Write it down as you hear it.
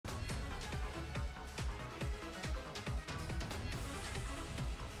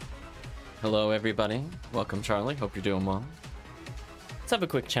Hello everybody, welcome Charlie, hope you're doing well. Let's have a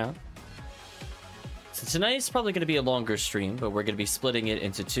quick chat. So tonight's probably going to be a longer stream, but we're going to be splitting it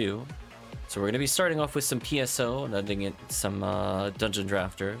into two. So we're going to be starting off with some PSO and ending it some Dungeon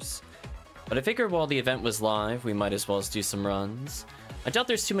Drafters. But I figured while the event was live, we might as well do some runs. I doubt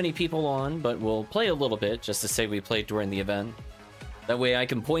there's too many people on, but we'll play a little bit just to say we played during the event. That way I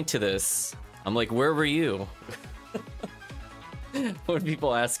can point to this. I'm like, where were you? When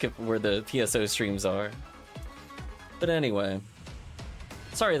people ask where the PSO streams are. But anyway,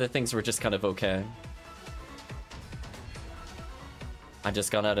 sorry that things were just kind of okay. I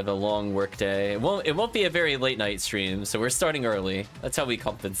just got out of a long work day. It won't be a very late night stream, so we're starting early. That's how we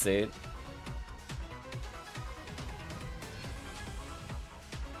compensate.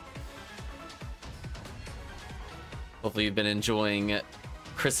 Hopefully you've been enjoying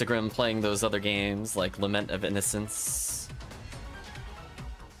Chrysogrim playing those other games like Lament of Innocence.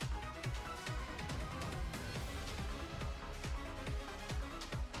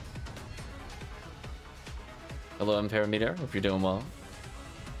 Hello, Ertamperometer. Hope you're doing well.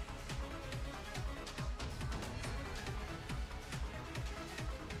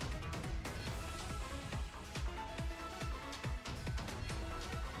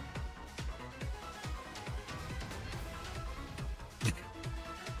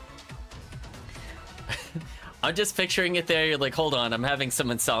 I'm just picturing it there. You're like, hold on, I'm having some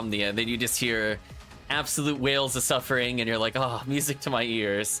insomnia. And then you just hear absolute wails of suffering, and you're like, oh, music to my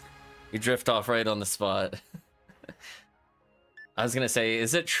ears. You drift off right on the spot. I was gonna say,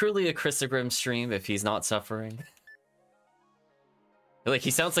 is it truly a Chrysogrim stream if he's not suffering? Like, he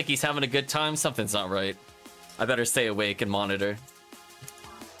sounds like he's having a good time. Something's not right. I better stay awake and monitor.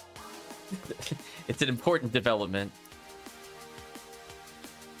 It's an important development.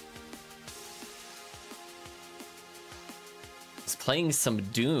 I was playing some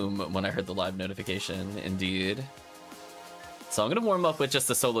Doom when I heard the live notification, indeed. So I'm gonna warm up with just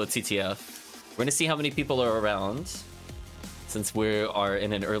a solo TTF. We're gonna see how many people are around, since we are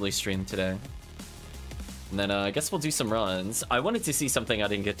in an early stream today. And then I guess we'll do some runs. I wanted to see something I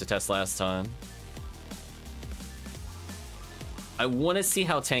didn't get to test last time. I want to see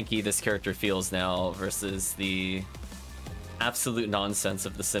how tanky this character feels now versus the absolute nonsense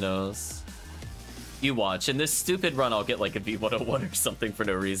of the Sinnohs. You watch. In this stupid run, I'll get like a B101 or something for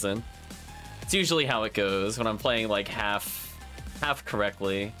no reason. It's usually how it goes when I'm playing like half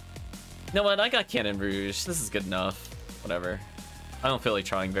correctly. You know what? I got Cannon Rouge. This is good enough. Whatever. I don't feel like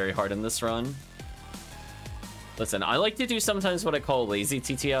trying very hard in this run. Listen, I like to do sometimes what I call lazy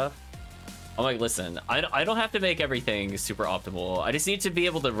TTF. I'm like, listen, I don't have to make everything super optimal. I just need to be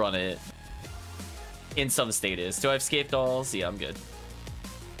able to run it in some status. Do I have Scape Dolls? Yeah, I'm good.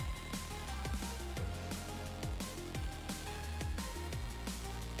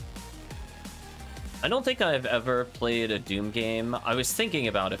 I don't think I've ever played a Doom game. I was thinking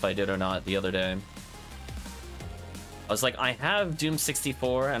about if I did or not the other day. I was like, I have Doom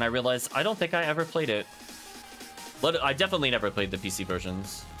 64, and I realized I don't think I ever played it. But I definitely never played the PC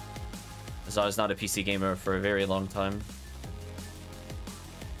versions, because I was not a PC gamer for a very long time.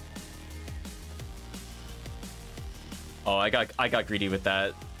 Oh, I got greedy with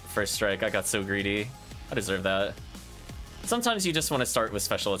that first strike. I got so greedy. I deserve that. Sometimes you just want to start with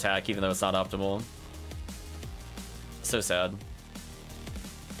special attack, even though it's not optimal. So sad.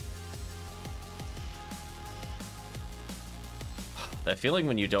 That feeling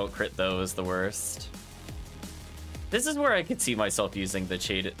when you don't crit, though, is the worst. This is where I could see myself using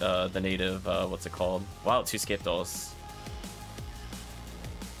the native, what's it called? Wow, 2 Scape Dolls.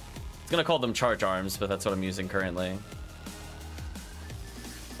 It's gonna call them Charge Arms, but that's what I'm using currently.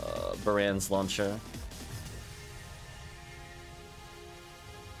 Baran's Launcher.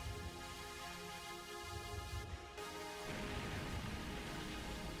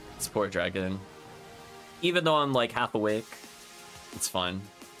 This poor dragon. Even though I'm like half awake, it's fine.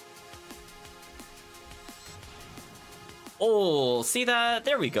 Oh, see that?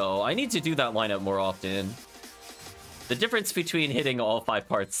 There we go. I need to do that lineup more often. The difference between hitting all 5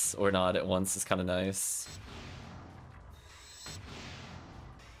 parts or not at once is kind of nice.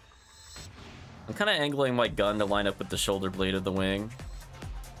 I'm kind of angling my gun to line up with the shoulder blade of the wing.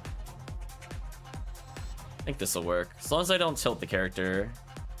 I think this will work. As long as I don't tilt the character,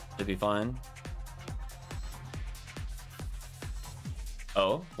 should be fine.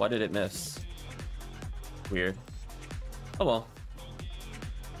 Oh, why did it miss? Weird. Oh well.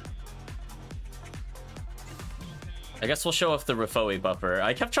 I guess we'll show off the Rafoi buffer.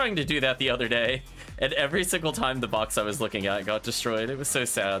 I kept trying to do that the other day, and every single time the box I was looking at got destroyed. It was so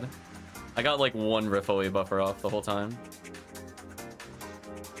sad. I got like 1 Rafoi buffer off the whole time.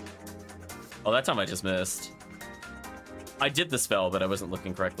 Oh, that time I just missed. I did the spell, but I wasn't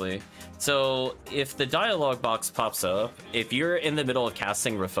looking correctly. So if the dialogue box pops up, if you're in the middle of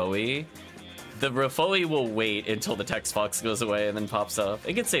casting Rafoi, the Rafoi will wait until the text box goes away and then pops up.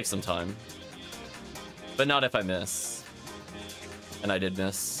 It can save some time. But not if I miss. And I did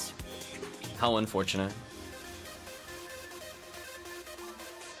miss. How unfortunate.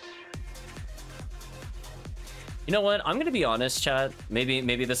 You know what? I'm gonna be honest, chat.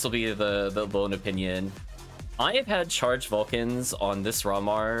 Maybe this will be the lone opinion. I have had charged Vulcans on this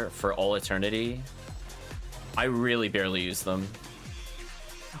Ramar for all eternity. I really barely use them.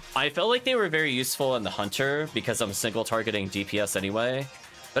 I felt like they were very useful in the Hunter because I'm single targeting DPS anyway.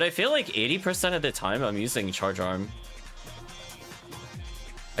 But I feel like 80% of the time I'm using Charge Arm.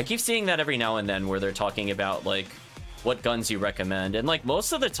 I keep seeing that every now and then where they're talking about like what guns you recommend. And like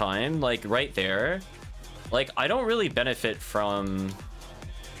most of the time, like right there, like I don't really benefit from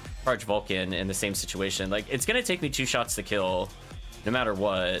Charge Vulcan in the same situation. Like it's gonna take me 2 shots to kill no matter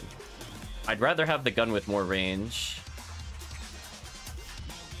what. I'd rather have the gun with more range.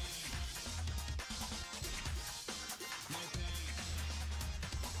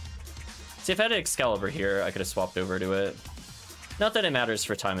 See, if I had Excalibur here, I could have swapped over to it. Not that it matters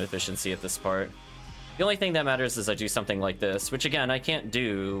for time efficiency at this part. The only thing that matters is I do something like this, which again, I can't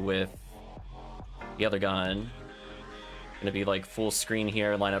do with the other gun. Gonna be like full screen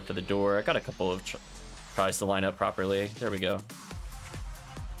here, line up to the door. I got a couple of tries to line up properly. There we go.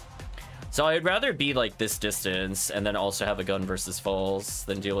 So I'd rather be like this distance and then also have a gun versus falls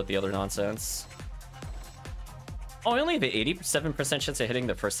than deal with the other nonsense. Oh, I only have an 87% chance of hitting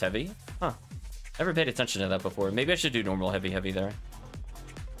the first heavy? Huh. Never paid attention to that before. Maybe I should do normal heavy there.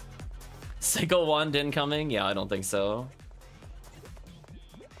 Psycho Wand incoming? Yeah, I don't think so.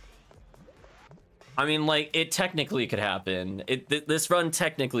 I mean, like, it technically could happen. This run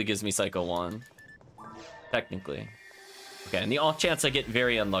technically gives me Psycho Wand. Technically. Okay, and the off chance I get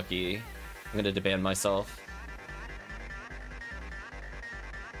very unlucky, I'm gonna deban myself.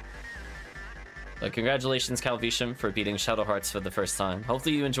 But congratulations, Calvisham, for beating Shadow Hearts for the first time.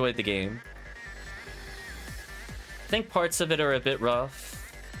 Hopefully you enjoyed the game. I think parts of it are a bit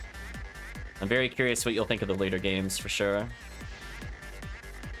rough. I'm very curious what you'll think of the later games, for sure.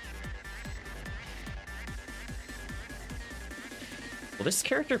 Will this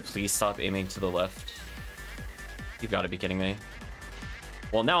character please stop aiming to the left? You've got to be kidding me.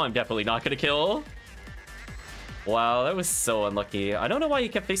 Well, now I'm definitely not going to kill. Wow, that was so unlucky. I don't know why he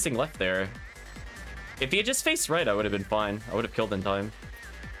kept facing left there. If he had just faced right, I would have been fine. I would have killed in time.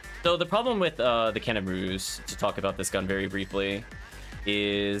 So the problem with the Canon Rouge, to talk about this gun very briefly,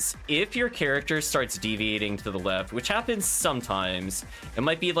 is if your character starts deviating to the left, which happens sometimes, it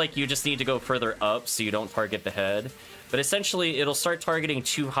might be like you just need to go further up so you don't target the head. But essentially, it'll start targeting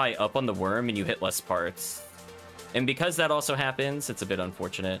too high up on the worm and you hit less parts. And because that also happens, it's a bit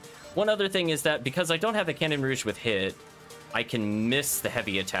unfortunate. One other thing is that because I don't have a Canon Rouge with hit, I can miss the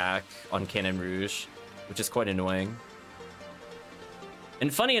heavy attack on Canon Rouge, which is quite annoying.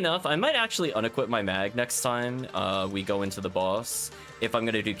 And funny enough, I might actually unequip my mag next time we go into the boss, if I'm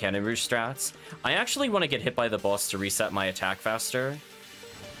going to do Canon Rouge strats. I actually want to get hit by the boss to reset my attack faster.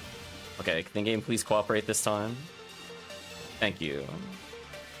 Okay, can the game please cooperate this time? Thank you.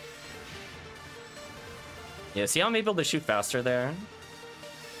 Yeah, see how I'm able to shoot faster there?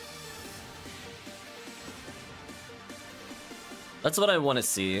 That's what I want to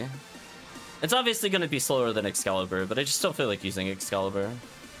see. It's obviously going to be slower than Excalibur, but I just don't feel like using Excalibur.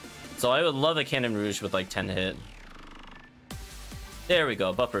 So I would love a Canon Rouge with like 10 hit. There we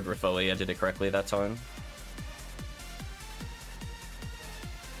go, buffered Rafoi. I did it correctly that time.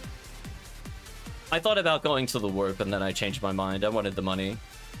 I thought about going to the warp and then I changed my mind. I wanted the money.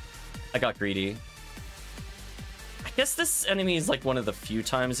 I got greedy. I guess this enemy is like one of the few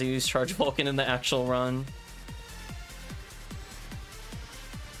times I use Charge Vulcan in the actual run.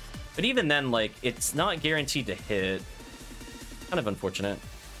 But even then, like, it's not guaranteed to hit. Kind of unfortunate.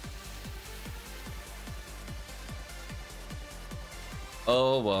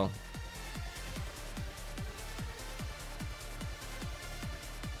 Oh, well.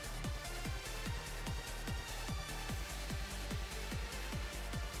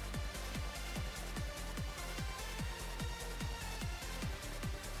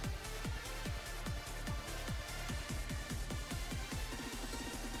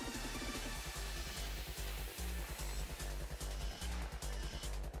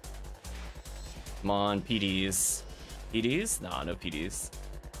 Come on, PDs. PDs? Nah, no PDs.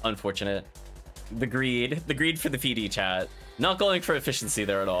 Unfortunate. The greed for the PD chat. Not going for efficiency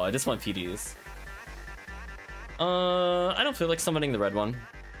there at all. I just want PDs. I don't feel like summoning the red one.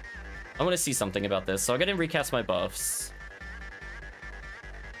 I want to see something about this, so I'm gonna recast my buffs.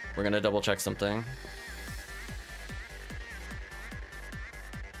 We're gonna double check something.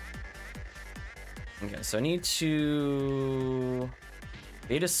 Okay, so I need to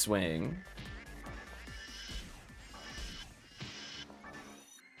beta swing.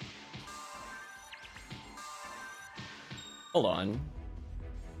 Hold on.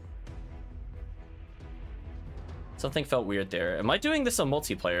 Something felt weird there. Am I doing this on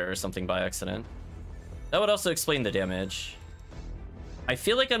multiplayer or something by accident? That would also explain the damage. I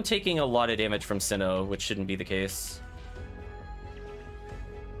feel like I'm taking a lot of damage from Sinnoh, which shouldn't be the case.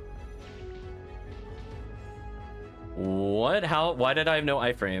 What? How? Why did I have no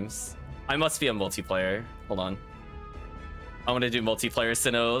iframes? I must be a multiplayer. Hold on. I want to do multiplayer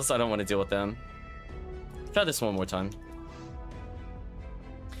Sinnohs. I don't want to deal with them. Try this one more time.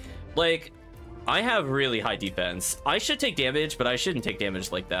 Like, I have really high defense. I should take damage, but I shouldn't take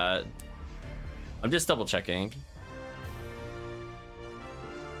damage like that. I'm just double checking.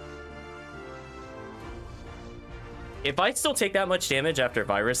 If I still take that much damage after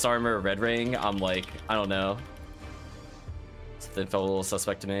Virus Armor or Red Ring, I'm like, I don't know. Something felt a little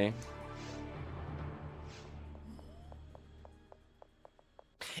suspect to me.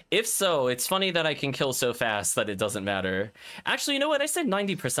 If so, it's funny that I can kill so fast that it doesn't matter. Actually, you know what? I said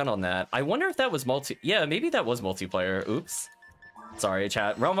 90% on that. I wonder if that was Yeah, maybe that was multiplayer. Oops. Sorry,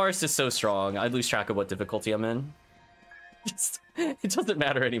 chat. Realm Art is just so strong. I lose track of what difficulty I'm in. It doesn't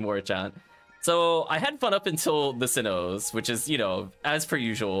matter anymore, chat. So I had fun up until the Sinnohs, which is, you know, as per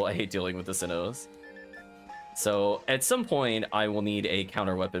usual, I hate dealing with the Sinnohs. So at some point, I will need a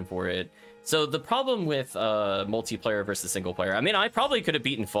counter weapon for it. So the problem with multiplayer versus single player, I mean, I probably could have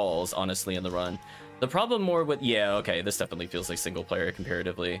beaten Falls, honestly, in the run. The problem more with, yeah, okay, this definitely feels like single player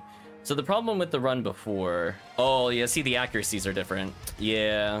comparatively. So the problem with the run before, oh yeah, see, the accuracies are different.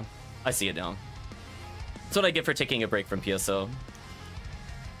 Yeah, I see it now. That's what I get for taking a break from PSO.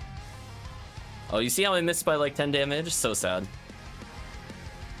 Oh, you see how I missed by like 10 damage? So sad.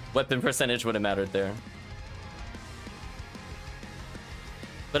 Weapon percentage would have mattered there.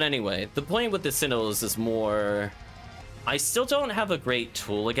 But anyway, the point with the Sinnohs is more... I still don't have a great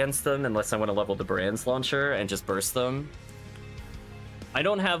tool against them unless I want to level the Brand's launcher and just burst them. I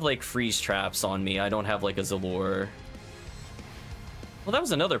don't have like freeze traps on me. I don't have like a Zalor. Well, that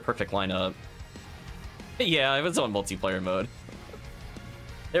was another perfect lineup. Yeah, I was on multiplayer mode.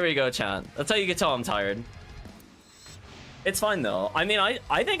 There we go, chat. That's how you can tell I'm tired. It's fine though. I mean,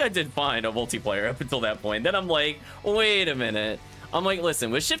 I think I did fine on multiplayer up until that point. Then I'm like, wait a minute. I'm like,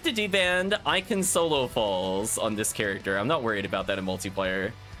 listen, with Shifted D-Band, I can solo Falls on this character. I'm not worried about that in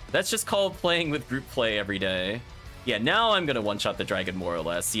multiplayer. That's just called playing with group play every day. Yeah, now I'm gonna one-shot the dragon more or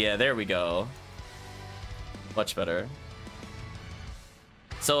less. Yeah, there we go. Much better.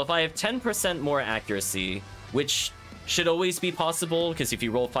 So if I have 10% more accuracy, which should always be possible, because if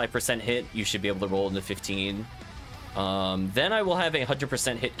you roll 5% hit, you should be able to roll into 15. Then I will have a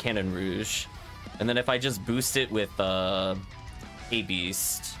 100% hit Cannon Rouge. And then if I just boost it with a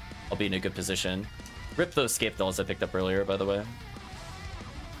Beast, I'll be in a good position. Rip those Scape Dolls I picked up earlier, by the way.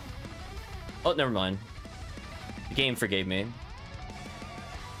 Oh, never mind. The game forgave me.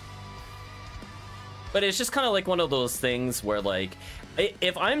 But it's just kind of like one of those things where, like,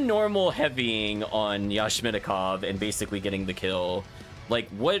 if I'm normal heavying on Yashminikov and basically getting the kill, like,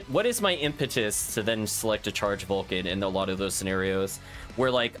 what is my impetus to then select a Charge Vulcan in a lot of those scenarios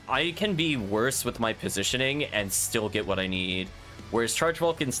where, like, I can be worse with my positioning and still get what I need, whereas Charge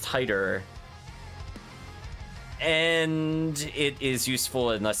Vulcan's tighter and it is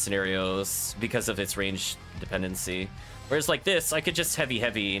useful in less scenarios because of its range dependency. Whereas like this, I could just heavy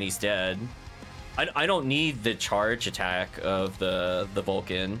and he's dead. I don't need the charge attack of the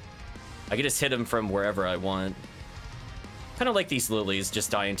Vulcan. I can just hit him from wherever I want. Kind of like these lilies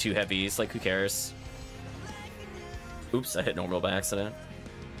just dying two heavies, like who cares? Oops, I hit normal by accident.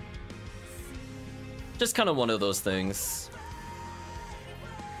 Just kind of one of those things.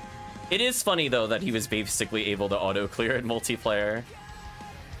 It is funny though that he was basically able to auto clear in multiplayer.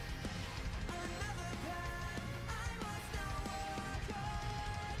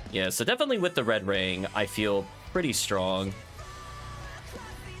 Yeah, so definitely with the red ring, I feel pretty strong.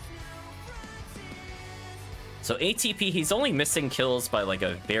 So ATP, he's only missing kills by like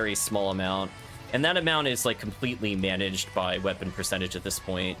a very small amount. And that amount is like completely managed by weapon percentage at this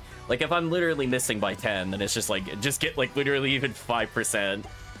point. Like if I'm literally missing by 10, then it's just like, just get like literally even 5%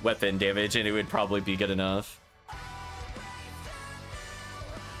 weapon damage and it would probably be good enough.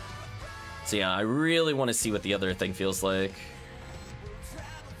 So yeah, I really want to see what the other thing feels like.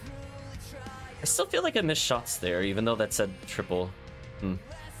 I still feel like I missed shots there, even though that said triple.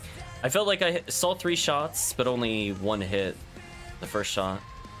 I felt like I saw 3 shots, but only 1 hit the first shot.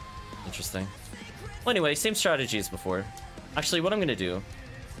 Interesting. Well, anyway, same strategy as before. Actually, what I'm gonna do,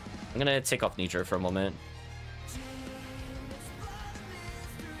 I'm gonna take off Nature for a moment.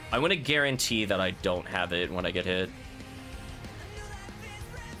 I want to guarantee that I don't have it when I get hit.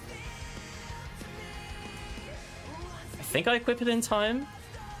 I think I equip it in time.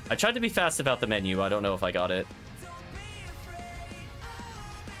 I tried to be fast about the menu. I don't know if I got it.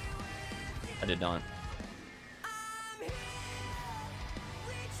 I did not.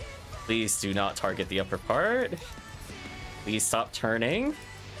 Please do not target the upper part. Please stop turning.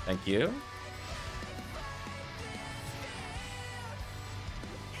 Thank you.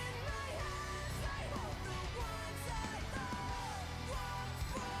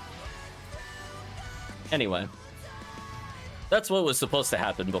 Anyway, that's what was supposed to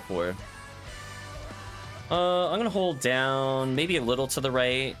happen before. I'm gonna hold down maybe a little to the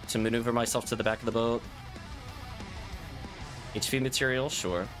right to maneuver myself to the back of the boat. HP material,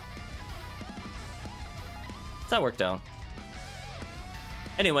 sure. That worked out.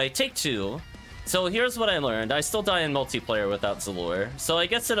 Anyway, take 2. So here's what I learned. I still die in multiplayer without Zalor. So I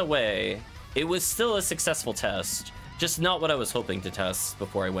guess in a way, it was still a successful test. Just not what I was hoping to test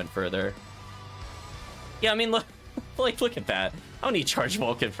before I went further. Yeah, I mean, look, look at that. I don't need Charge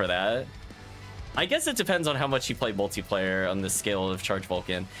Vulcan for that. I guess it depends on how much you play multiplayer on the scale of Charge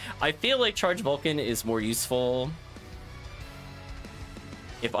Vulcan. I feel like Charge Vulcan is more useful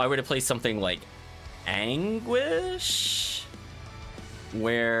if I were to play something like Anguish,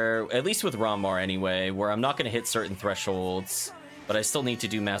 where, at least with Rammar anyway, where I'm not going to hit certain thresholds, but I still need to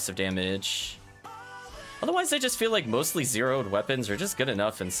do massive damage. Otherwise, I just feel like mostly zeroed weapons are just good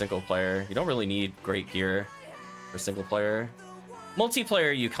enough in single player. You don't really need great gear for single player.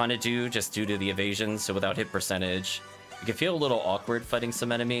 Multiplayer, you kind of do, just due to the evasion, so without hit percentage, you can feel a little awkward fighting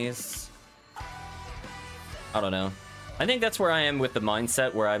some enemies. I don't know. I think that's where I am with the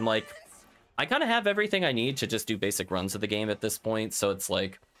mindset, where I'm like, I kind of have everything I need to just do basic runs of the game at this point, so it's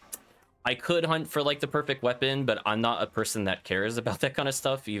like, I could hunt for like the perfect weapon, but I'm not a person that cares about that kind of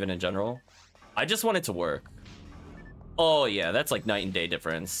stuff, even in general. I just want it to work. Oh yeah, that's like night and day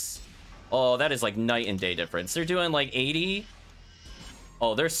difference. Oh, that is like night and day difference. They're doing like 80.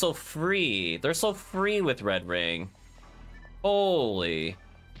 Oh, they're so free. They're so free with Red Ring. Holy.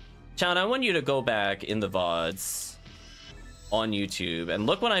 Chan, I want you to go back in the VODs on YouTube and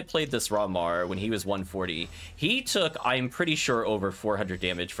look when I played this Rammar when he was 140. He took, I'm pretty sure, over 400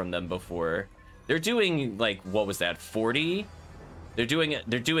 damage from them before. They're doing like, what was that, 40? They're doing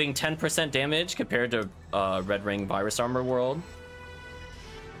 10% damage compared to Red Ring Virus Armor World.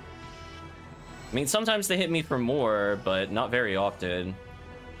 I mean, sometimes they hit me for more, but not very often.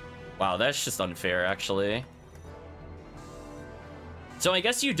 Wow, that's just unfair, actually. So I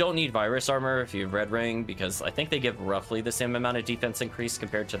guess you don't need Virus Armor if you have Red Ring, because I think they give roughly the same amount of defense increase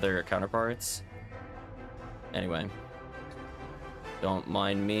compared to their counterparts. Anyway. Don't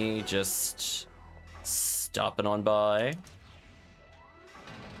mind me just stopping on by.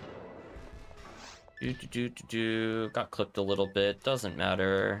 Got clipped a little bit, doesn't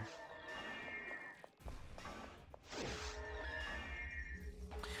matter.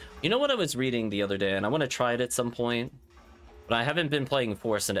 You know what I was reading the other day, and I want to try it at some point, but I haven't been playing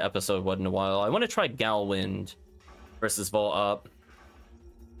Force into episode 1 in a while. I want to try Galwind versus Vol Up.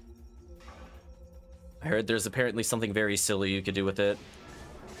 I heard there's apparently something very silly you could do with it,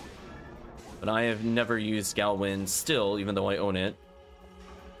 but I have never used Galwind still, even though I own it.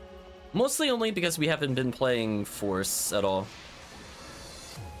 Mostly only because we haven't been playing Force at all.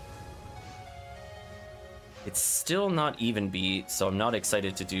 It's still not even beat, so I'm not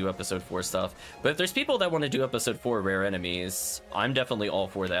excited to do episode 4 stuff. But if there's people that want to do episode 4 rare enemies, I'm definitely all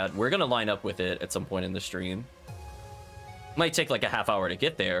for that. We're gonna line up with it at some point in the stream. Might take like a half hour to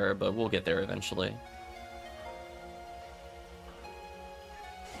get there, but we'll get there eventually.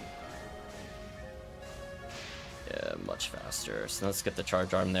 Yeah, much faster. So let's get the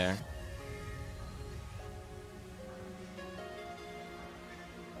charge arm there.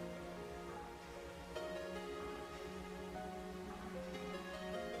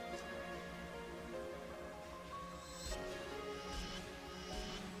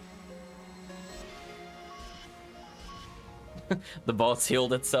 The boss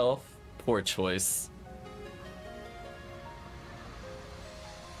healed itself. Poor choice.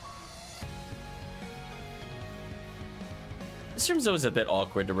 This room's always a bit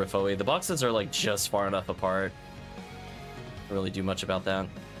awkward to Rifoe. The boxes are like just far enough apart. Don't really do much about that.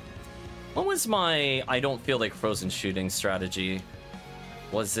 What was my I don't feel like frozen shooting strategy?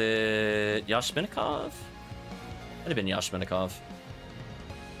 Was it Yashminikov? Might have been Yashminikov.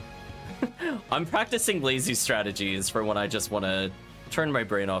 I'm practicing lazy strategies for when I just want to turn my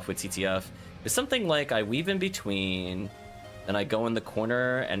brain off with TTF. It's something like I weave in between, then I go in the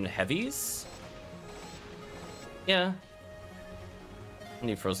corner and heavies? Yeah. I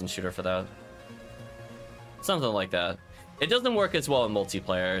need Frozen Shooter for that. Something like that. It doesn't work as well in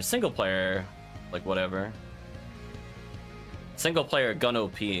multiplayer. Single player, like whatever. Single player gun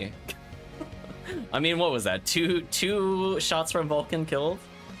OP. I mean, what was that? Two shots from Vulcan killed?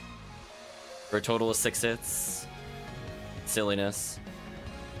 For a total of 6 hits. Silliness.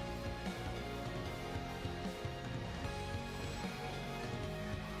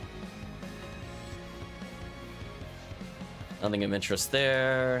 Nothing of interest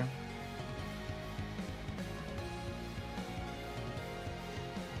there.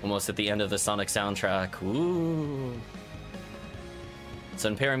 Almost at the end of the Sonic soundtrack. Ooh.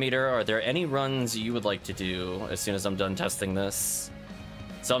 So Ertamperometer, are there any runs you would like to do as soon as I'm done testing this?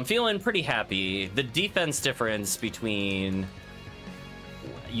 So I'm feeling pretty happy. The defense difference between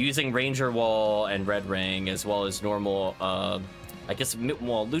using Ranger Wall and Red Ring, as well as normal, I guess,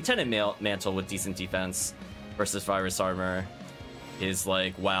 well, Lieutenant Mantle with decent defense versus Virus Armor is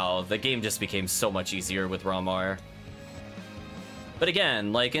like, wow, the game just became so much easier with Ramar. But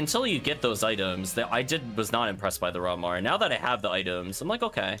again, like, until you get those items, that I was not impressed by the Ramar. Now that I have the items, I'm like,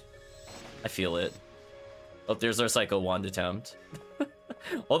 okay, I feel it. Oh, there's our Psycho Wand attempt.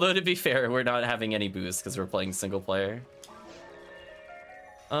 Although, to be fair, we're not having any boost because we're playing single player.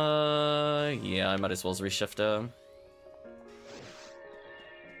 Yeah, I might as well reshift him.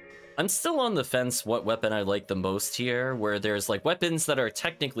 I'm still on the fence what weapon I like the most here, where there's like weapons that are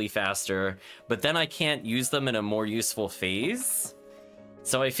technically faster, but then I can't use them in a more useful phase.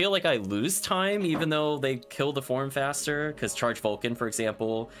 So I feel like I lose time even though they kill the form faster, because Charge Vulcan, for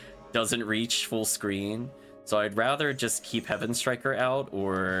example, doesn't reach full screen. So I'd rather just keep Heaven Striker out,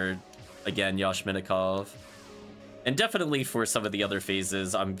 or again, Yashminikov. And definitely for some of the other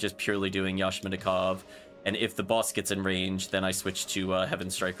phases, I'm just purely doing Yashminikov. And if the boss gets in range, then I switch to Heaven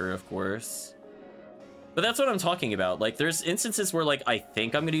Striker, of course. But that's what I'm talking about. Like, there's instances where, like, I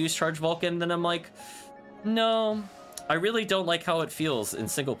think I'm going to use Charge Vulcan, then I'm like, no, I really don't like how it feels in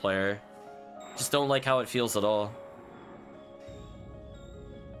single player. Just don't like how it feels at all.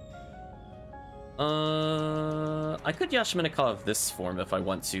 I could Yashminikov this form if I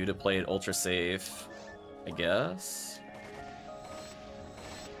want to play it ultra safe, I guess.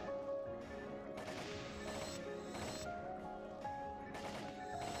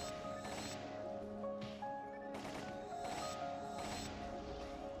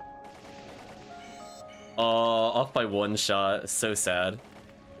 Off by 1 shot. So sad.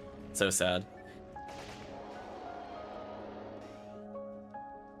 So sad.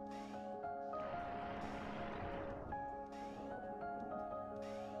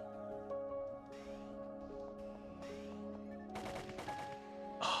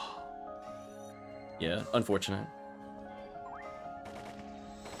 Yeah, unfortunate.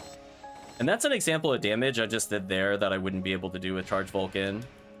 And that's an example of damage I just did there that I wouldn't be able to do with Charge Vulcan.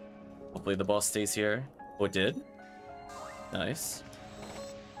 Hopefully the boss stays here. Oh, it did? Nice.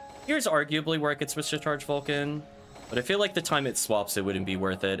 Here's arguably where I could switch to Charge Vulcan, but I feel like the time it swaps, it wouldn't be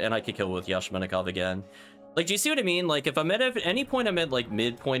worth it, and I could kill with Yashminikov again. Like, do you see what I mean? Like, if I'm at any point I'm at, like,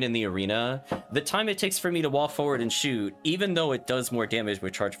 midpoint in the arena, the time it takes for me to walk forward and shoot, even though it does more damage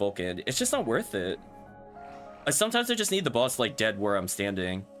with Charge Vulcan, it's just not worth it. Sometimes I just need the boss, like, dead where I'm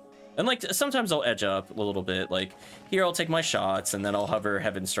standing. And, like, sometimes I'll edge up a little bit. Like, here I'll take my shots, and then I'll hover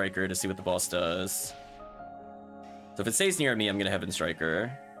Heaven Striker to see what the boss does. So if it stays near me, I'm gonna Heaven Striker.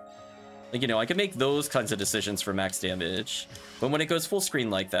 Like, you know, I can make those kinds of decisions for max damage. But when it goes full screen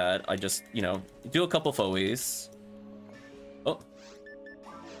like that, I just, you know, do a couple fowies. Oh.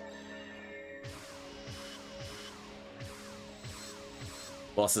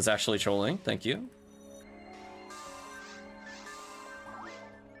 Boss is actually trolling, thank you.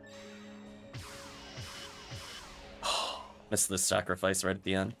 Missed this sacrifice right at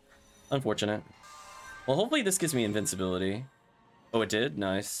the end. Unfortunate. Well, hopefully this gives me invincibility. Oh, it did?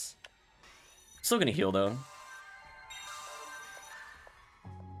 Nice. Still gonna heal, though.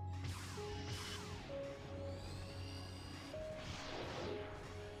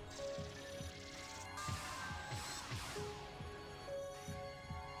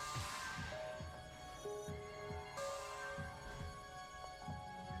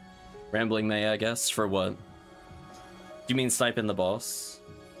 Rambling May, I guess, for what? Do you mean sniping the boss?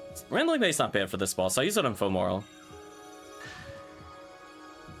 Rambling May's not bad for this boss. I use it on Fomoral.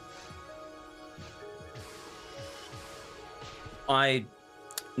 I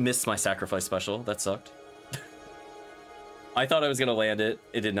missed my sacrifice special. That sucked. I thought I was gonna land it.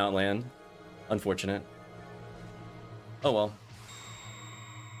 It did not land. Unfortunate. Oh well.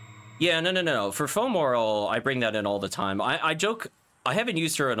 Yeah, no. For Fomoral, I bring that in all the time. I joke, I haven't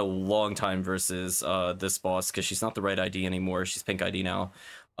used her in a long time versus this boss because she's not the right ID anymore. She's pink ID now.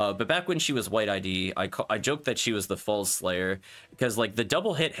 But back when she was white ID, I joked that she was the Falls Slayer because like the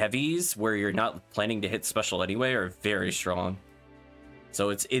double hit heavies where you're not planning to hit special anyway are very strong. So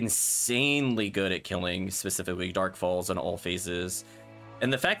it's insanely good at killing specifically Dark Falls in all phases.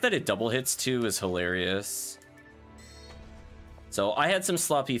 And the fact that it double hits too is hilarious. So I had some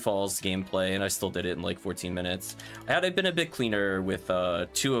sloppy Falls gameplay and I still did it in like 14 minutes. Had I been a bit cleaner with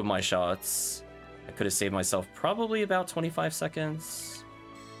 2 of my shots, I could have saved myself probably about 25 seconds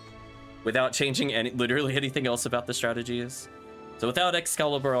without changing literally anything else about the strategies. So without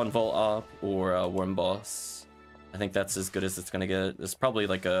Excalibur on Vault Op or Worm Boss, I think that's as good as it's gonna get. It's probably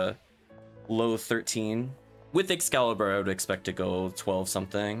like a low 13. With Excalibur, I would expect to go 12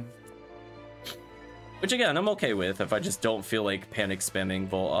 something. Which again, I'm okay with if I just don't feel like panic spamming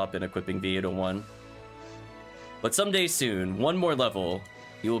Vault Up and equipping V801. But someday soon, one more level,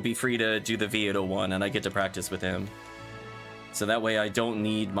 he will be free to do the V801 and I get to practice with him. So that way I don't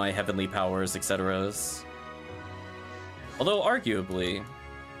need my heavenly powers, etc. Although arguably...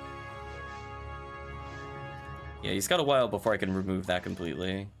 yeah, he's got a while before I can remove that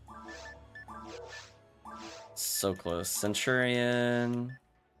completely. So close. Centurion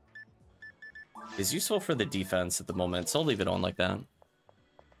is useful for the defense at the moment, so I'll leave it on like that.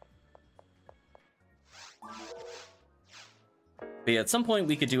 But yeah, at some point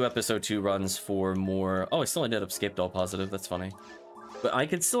we could do episode 2 runs for more... oh, I still ended up Scape Doll positive, that's funny. But I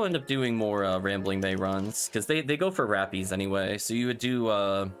could still end up doing more Rambling May runs, because they go for rappies anyway. So you would do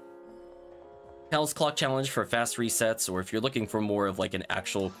Hell's Clock Challenge for fast resets, or if you're looking for more of like an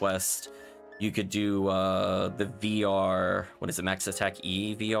actual quest, you could do the VR, what is it, Max Attack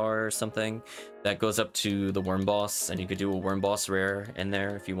E VR or something, that goes up to the Worm Boss, and you could do a Worm Boss rare in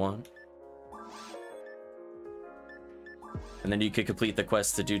there if you want. And then you could complete the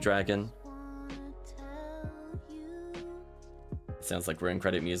quest to do Dragon. Sounds like we're in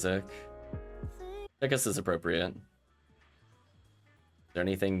credit music. I guess is appropriate. Is there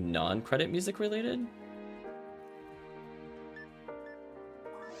anything non-credit music related?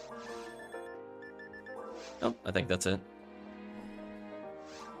 Nope, I think that's it.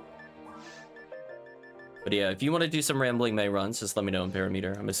 But yeah, if you want to do some Rambling May runs, just let me know in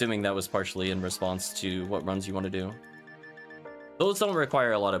Parameter. I'm assuming that was partially in response to what runs you want to do. Those don't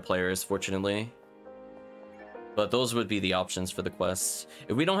require a lot of players, fortunately. But those would be the options for the quests.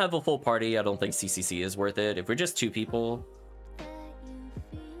 If we don't have a full party, I don't think CCC is worth it. If we're just 2 people,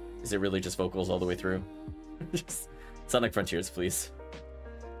 is it really just vocals all the way through? Sonic Frontiers, please.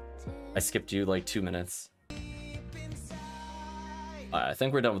 I skipped you like 2 minutes. I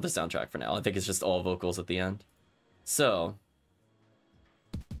think we're done with the soundtrack for now. I think it's just all vocals at the end. So...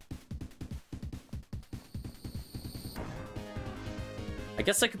 I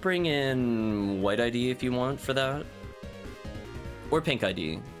guess I could bring in White ID if you want for that. Or Pink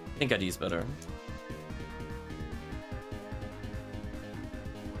ID. Pink ID is better.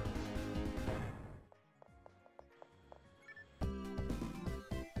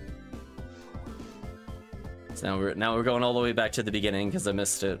 So now we're going all the way back to the beginning because I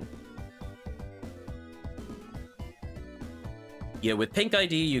missed it. Yeah, with Pink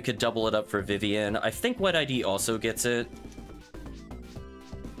ID you could double it up for Vivian. I think White ID also gets it.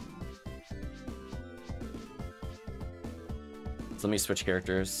 So let me switch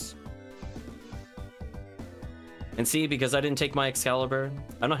characters. And see, because I didn't take my Excalibur,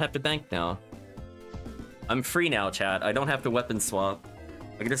 I don't have to bank now. I'm free now, chat. I don't have to weapon swap.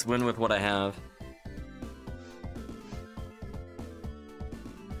 I can just win with what I have.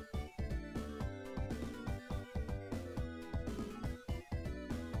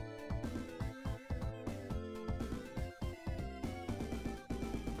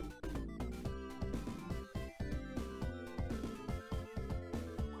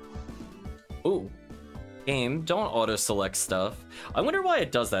 Ooh. Game, don't auto-select stuff. I wonder why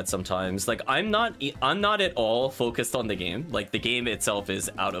it does that sometimes. Like, I'm not at all focused on the game. Like, the game itself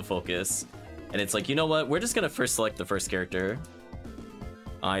is out of focus. And it's like, you know what? We're just gonna first select the first character.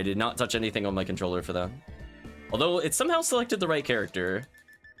 I did not touch anything on my controller for that. Although, it somehow selected the right character.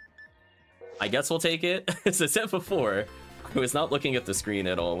 I guess we'll take it. As I said before, I was not looking at the screen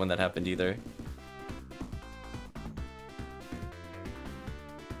at all when that happened either.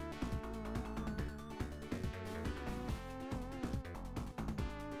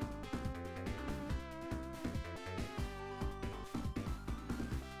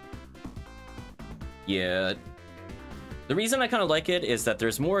 Yeah, The reason I kind of like it is that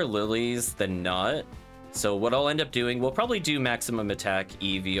there's more lilies than not. So what I'll end up doing, we'll probably do maximum attack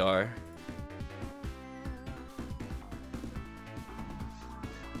EVR.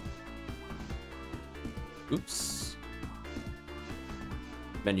 Oops.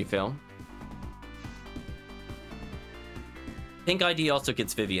 Menu fail. Pink ID also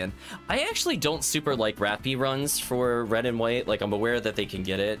gets Vivian. I actually don't super like Rappy runs for red and white. Like, I'm aware that they can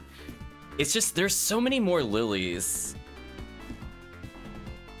get it. It's just, there's so many more lilies.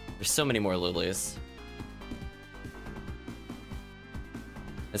 There's so many more lilies.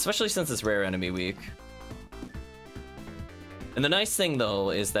 Especially since it's rare enemy week. And the nice thing,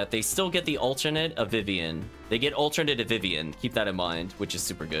 though, is that they still get the alternate of Vivian. They get alternate of Vivian. Keep that in mind, which is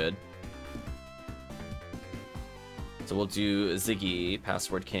super good. So we'll do Ziggy,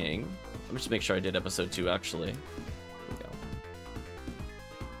 Password King. Let me just make sure I did episode 2, actually.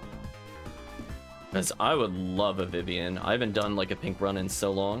 Because I would love a Vivian. I haven't done, like, a pink run in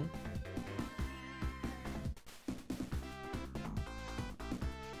so long.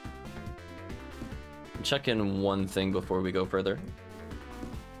 Check in one thing before we go further.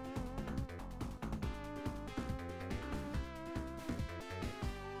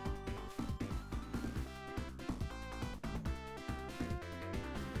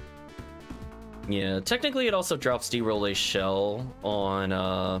 Yeah, technically it also drops D-roll a shell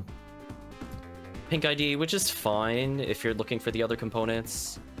on Pink ID, which is fine if you're looking for the other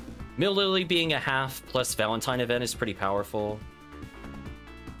components. Mill Lily being a half plus Valentine event is pretty powerful.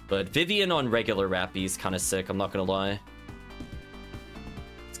 But Vivian on regular Rappy is kind of sick, I'm not gonna lie.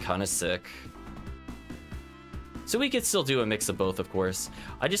 It's kind of sick. So we could still do a mix of both, of course.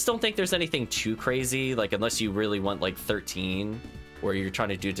 I just don't think there's anything too crazy, like unless you really want like 13, or you're trying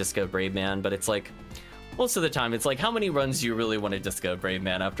to do Disco Brave Man, but it's like, most of the time, it's like, how many runs do you really want to Disco Brave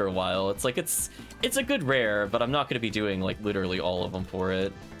Man after a while? It's like, it's a good rare, but I'm not gonna be doing like literally all of them for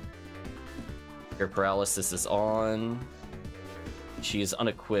it. Your paralysis is on. She is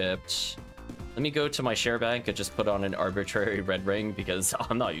unequipped. Let me go to my share bank and just put on an arbitrary red ring because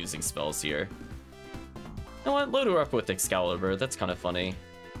I'm not using spells here. You know what? Load her up with Excalibur. That's kind of funny.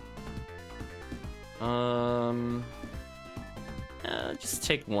 Just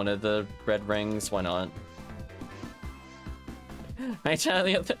take one of the red rings. Why not?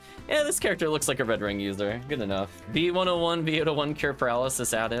 Yeah, this character looks like a red ring user. Good enough. V101, V801, Cure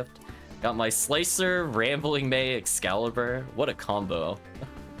Paralysis Adept. Got my Slicer, Rambling May, Excalibur. What a combo.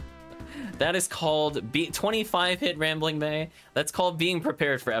 That is called 25 hit Rambling May. That's called being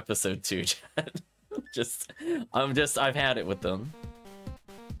prepared for episode 2, Chad. I've had it with them.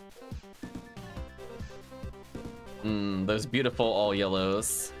 Those beautiful all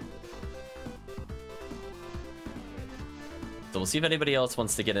yellows. So we'll see if anybody else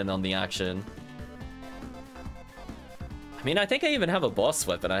wants to get in on the action. I mean, I think I even have a boss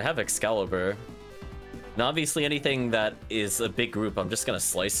weapon. I have Excalibur. And obviously anything that is a big group, I'm just gonna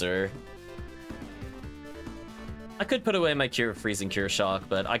Slicer. I could put away my Freezing Cure Shock,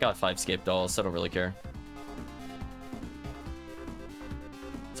 but I got 5 Scape Dolls, so I don't really care.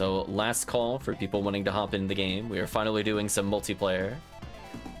 So, last call for people wanting to hop in the game. We are finally doing some multiplayer.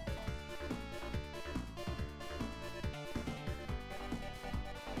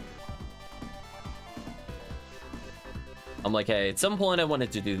 I'm like, hey, at some point I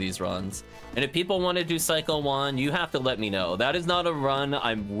wanted to do these runs. And if people want to do Cycle 1, you have to let me know. That is not a run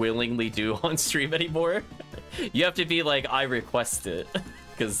I'm willingly do on stream anymore. You have to be like, I request it.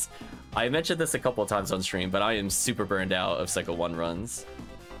 Because I mentioned this a couple of times on stream, but I am super burned out of Cycle 1 runs.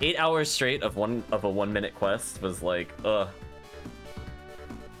 8 hours straight of a 1-minute quest was like, ugh.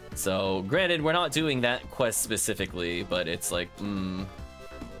 So, granted, we're not doing that quest specifically, but it's like,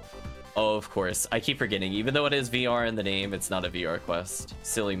 Oh, of course. I keep forgetting. Even though it is VR in the name, it's not a VR quest.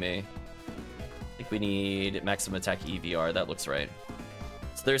 Silly me. I think we need maximum attack EVR. That looks right.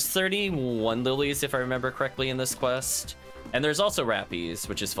 So there's 31 lilies, if I remember correctly, in this quest. And there's also Rappies,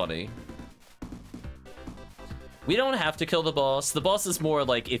 which is funny. We don't have to kill the boss. The boss is more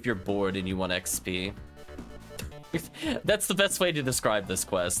like if you're bored and you want XP. That's the best way to describe this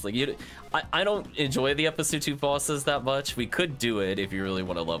quest. Like, I don't enjoy the episode 2 bosses that much. We could do it if you really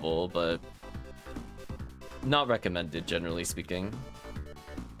want to level, but not recommended, generally speaking.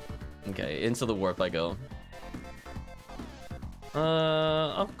 Okay, into the warp I go.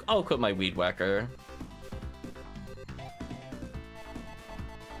 I'll equip my Weed Whacker.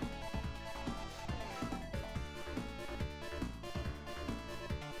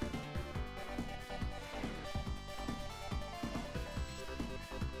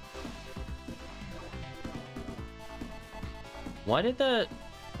 Why did that...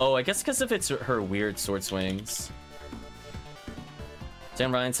 Oh, I guess because if it's her weird sword swings.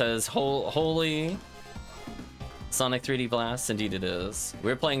 Sam Ryan says, holy Sonic 3D Blast. Indeed it is.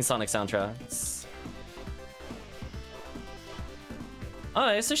 We're playing Sonic soundtracks.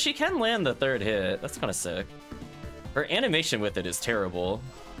 Alright, so she can land the third hit. That's kind of sick. Her animation with it is terrible.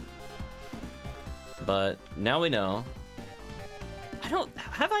 But now we know.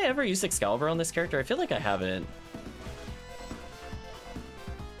 Have I ever used Excalibur on this character? I feel like I haven't.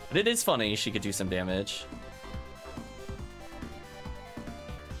 But it is funny, she could do some damage.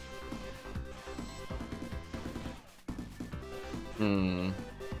 You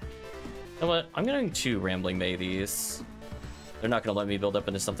know what? I'm going to Rambling May these. They're not going to let me build up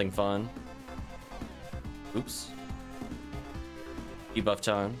into something fun. Oops. Debuff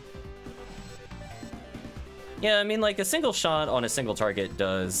time. Yeah, I mean, like, a single shot on a single target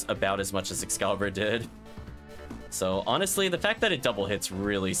does about as much as Excalibur did. So, honestly, the fact that it double hits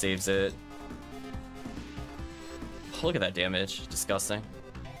really saves it. Oh, look at that damage. Disgusting.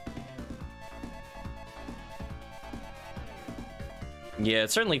 Yeah,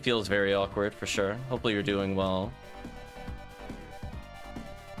 it certainly feels very awkward, for sure. Hopefully you're doing well.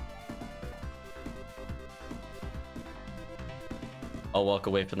 I'll walk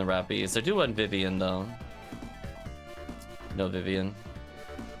away from the Rappies. I do want Vivian, though. No Vivian.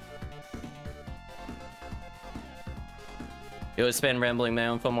 Yo, spam Rambling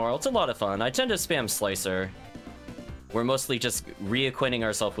Man for more. It's a lot of fun. I tend to spam Slicer. We're mostly just reacquainting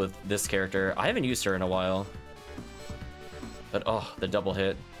ourselves with this character. I haven't used her in a while. But, oh, the double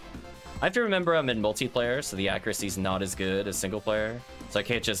hit. I have to remember I'm in multiplayer, so the accuracy's not as good as single player. So I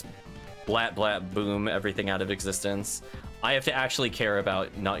can't just blat blat boom everything out of existence. I have to actually care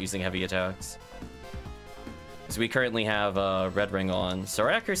about not using heavy attacks. Because we currently have Red Ring on, so our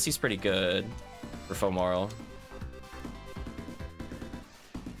accuracy's pretty good for Fomoro.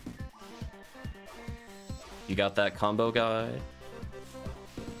 You got that combo guide?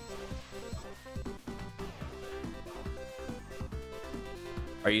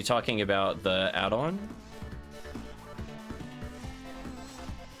 Are you talking about the add-on?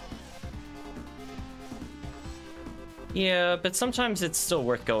 Yeah, but sometimes it's still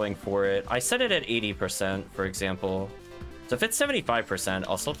worth going for it. I set it at 80%, for example. So if it's 75%,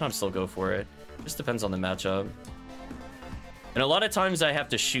 I'll sometimes still go for it. Just depends on the matchup. And a lot of times I have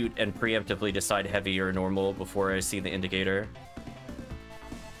to shoot and preemptively decide heavy or normal before I see the indicator.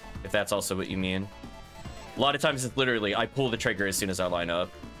 If that's also what you mean. A lot of times it's literally, I pull the trigger as soon as I line up.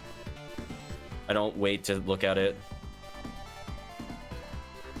 I don't wait to look at it.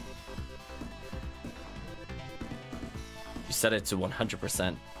 You set it to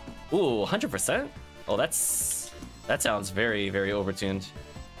 100%. Ooh, 100%? Oh, that sounds very, very overtuned.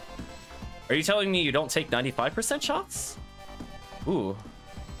 Are you telling me you don't take 95% shots? Ooh.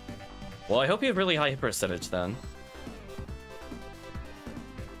 Well, I hope you have really high hit percentage then.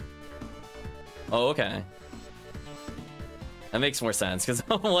 Oh, okay. That makes more sense, because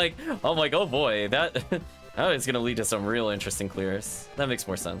I'm like, oh boy, that is gonna lead to some real interesting clears. That makes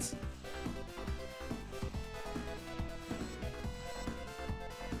more sense.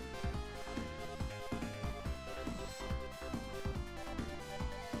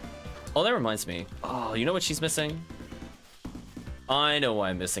 Oh, that reminds me. Oh, you know what she's missing? I know why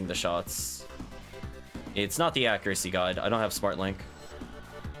I'm missing the shots. It's not the accuracy guide. I don't have Smart Link.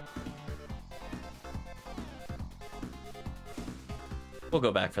 We'll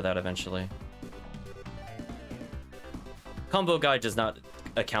go back for that eventually. Combo guide does not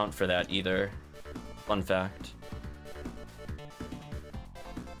account for that either. Fun fact.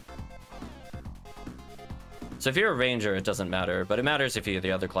 So if you're a ranger, it doesn't matter, but it matters if you're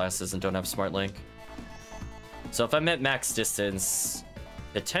the other classes and don't have Smart Link. So if I'm at max distance,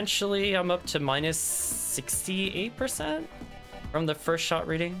 potentially I'm up to minus 68% from the first shot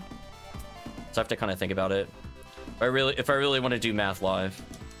reading. So I have to kind of think about it. If I really want to do math live.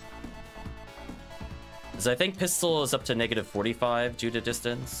 Because I think pistol is up to negative 45 due to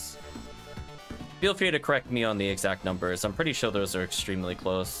distance. Feel free to correct me on the exact numbers. I'm pretty sure those are extremely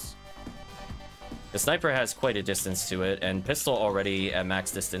close. The sniper has quite a distance to it, and pistol already at max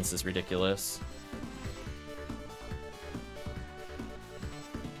distance is ridiculous.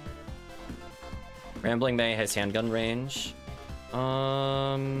 Rambling May has handgun range.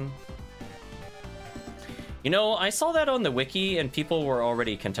 You know, I saw that on the wiki and people were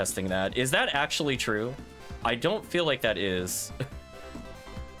already contesting that. Is that actually true? I don't feel like that is.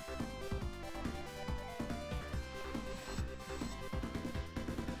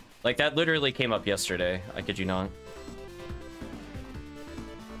 Like, that literally came up yesterday. I kid you not.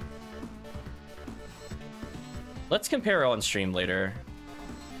 Let's compare on stream later.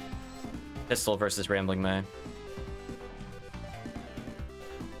 Pistol versus Rambling May.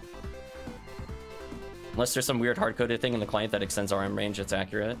 Unless there's some weird hard-coded thing in the client that extends RM range, it's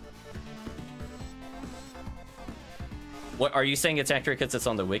accurate. What, are you saying it's accurate because it's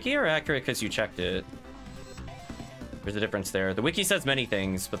on the wiki, or accurate because you checked it? There's a difference there. The wiki says many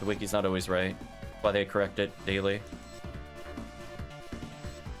things, but the wiki's not always right. That's why they correct it daily.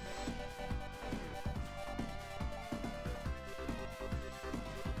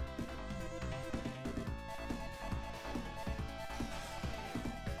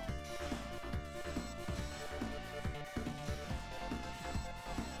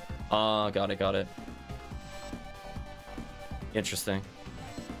 Got it. Interesting.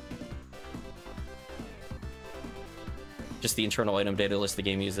 Just the internal item data list the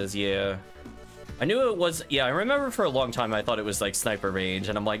game uses, yeah. I knew it was, yeah, I remember for a long time I thought it was like sniper range,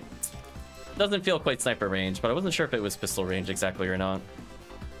 and I'm like, it doesn't feel quite sniper range, but I wasn't sure if it was pistol range exactly or not.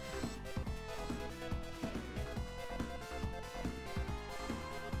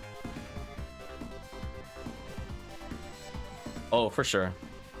 Oh, for sure.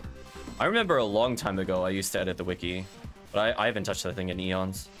 I remember a long time ago I used to edit the wiki, but I haven't touched that thing in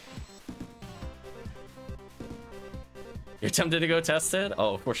eons. You're tempted to go test it?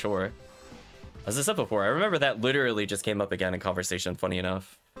 Oh, for sure. As I said before, I remember that literally just came up again in conversation, funny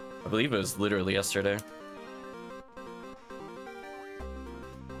enough. I believe it was literally yesterday.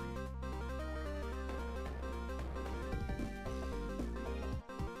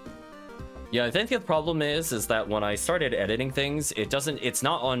 Yeah, I think the problem is that when I started editing things, it's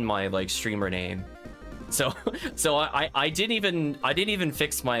not on my like streamer name. So I didn't even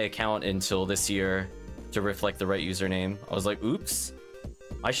fix my account until this year to reflect the right username. I was like, oops,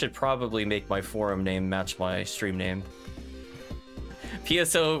 I should probably make my forum name match my stream name.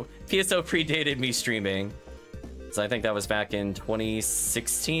 PSO predated me streaming. So I think that was back in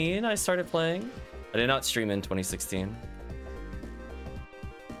 2016 I started playing. I did not stream in 2016.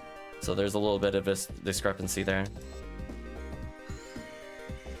 So there's a little bit of a discrepancy there.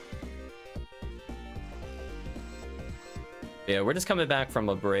 Yeah, we're just coming back from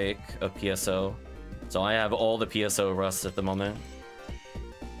a break of PSO. So I have all the PSO rust at the moment.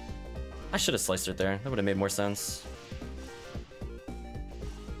 I should have sliced it there. That would have made more sense.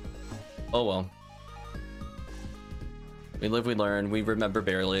 Oh well. We live, we learn, we remember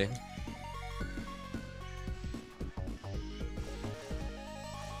barely.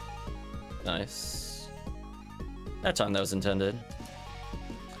 Nice. That time that was intended.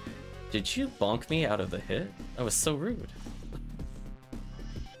 Did you bonk me out of the hit? That was so rude.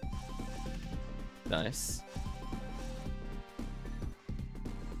 Nice.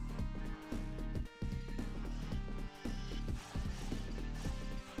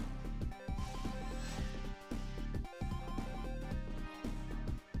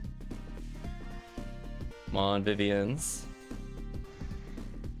 Come on, Vivians.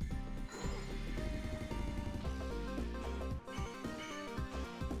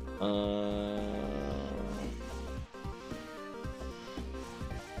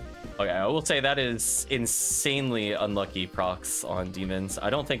 Okay, I will say that is insanely unlucky procs on demons.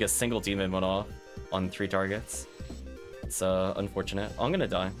 I don't think a single demon went off on 3 targets. It's unfortunate. I'm gonna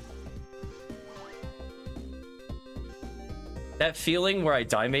die. That feeling where I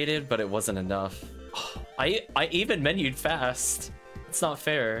die-mated, but it wasn't enough. I even menued fast. It's not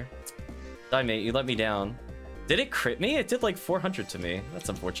fair. Die-mate, you let me down. Did it crit me? It did like 400 to me. That's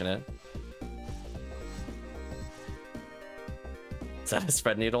unfortunate. Is that a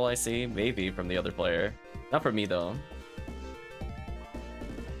spread needle I see? Maybe from the other player. Not for me though.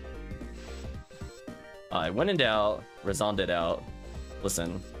 When in doubt, Razoned it out.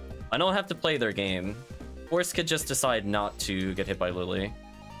 Listen, I don't have to play their game. Force could just decide not to get hit by Lily.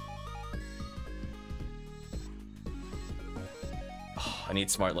 Oh, I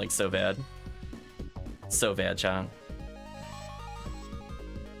need Smart Link so bad. So bad, chat.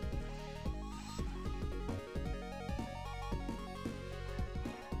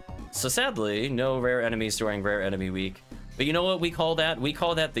 So sadly, no rare enemies during rare enemy week. But you know what we call that? We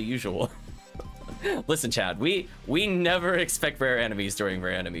call that the usual. Listen, Chad, we never expect rare enemies during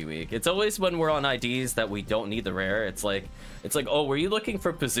rare enemy week. It's always when we're on IDs that we don't need the rare. It's like, oh, were you looking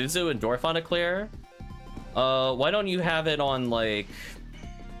for Pazuzu and Dwarf on a clear? Why don't you have it on like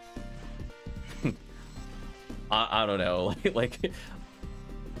I don't know, like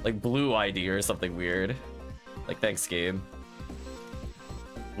blue ID or something weird. Like, thanks, game.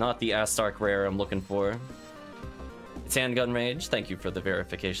 Not the Astark rare I'm looking for. It's Handgun Rage. Thank you for the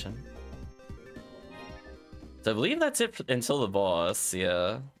verification. So I believe that's it until the boss,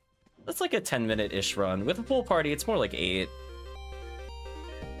 yeah. That's like a 10-minute-ish run. With a full party, it's more like 8.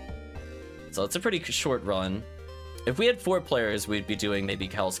 So it's a pretty short run. If we had 4 players, we'd be doing maybe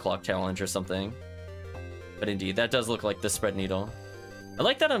Cal's Clock Challenge or something. But indeed, that does look like the spread needle. I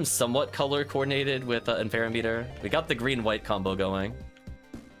like that I'm somewhat color coordinated with Ertamperometer. We got the green-white combo going.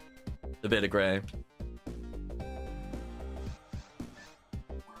 A bit of gray.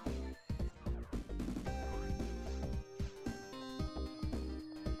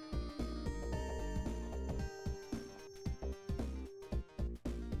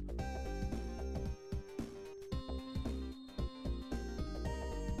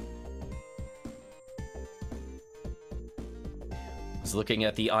 Looking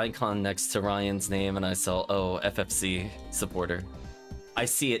at the icon next to Ryan's name and I saw, oh, FFC supporter. I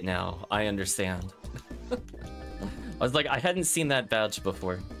see it now. I understand. I was like, I hadn't seen that badge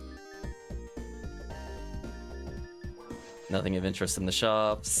before. Nothing of interest in the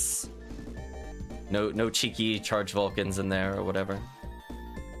shops. No cheeky charge Vulcans in there or whatever.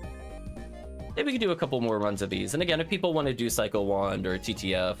 Maybe we could do a couple more runs of these. And again, if people want to do Psycho Wand or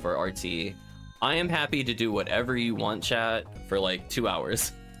TTF or RT, I am happy to do whatever you want, chat, for like 2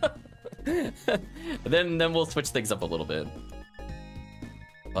 hours. then we'll switch things up a little bit.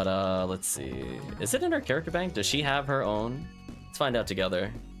 But let's see. Is it in her character bank? Does she have her own? Let's find out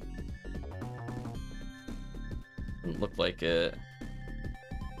together. Doesn't look like it.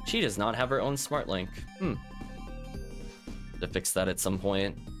 She does not have her own smart link. To fix that at some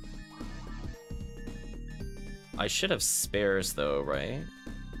point. I should have spares though, right?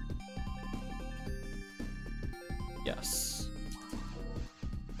 Yes.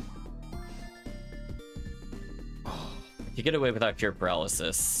 Oh, you get away without pure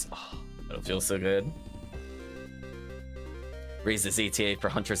paralysis. Oh, that'll feel so good. Raises ATA for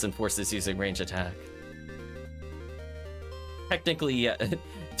hunters and forces using range attack. Technically, yeah.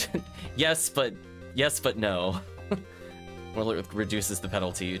 yes, but no. Well, it reduces the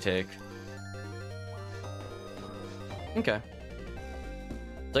penalty you take. Okay.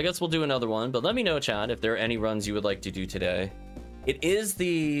 So I guess we'll do another one, but let me know, chat, if there are any runs you would like to do today. It is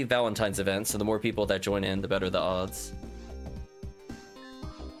the Valentine's event, so the more people that join in, the better the odds.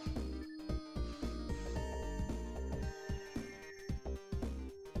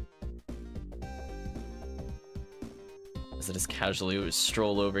 As I just casually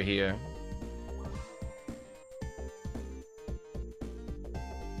stroll over here.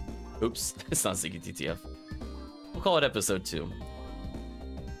 Oops, it's not CQTTF. We'll call it episode 2.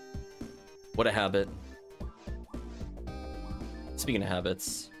 What a habit. Speaking of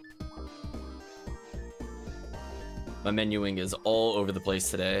habits, my menuing is all over the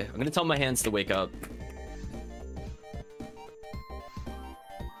place today. I'm gonna tell my hands to wake up.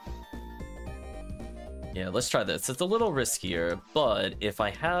 Yeah, let's try this. It's a little riskier, but if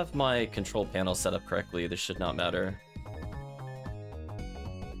I have my control panel set up correctly, this should not matter.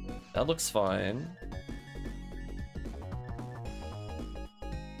 That looks fine.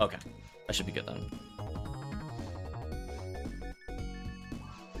 Okay. I should be good then.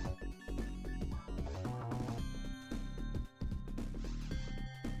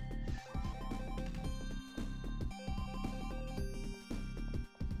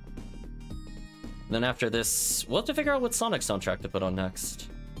 Then after this, we'll have to figure out what Sonic soundtrack to put on next.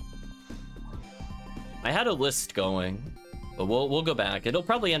 I had a list going, but we'll go back. It'll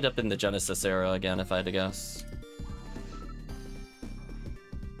probably end up in the Genesis era again, if I had to guess.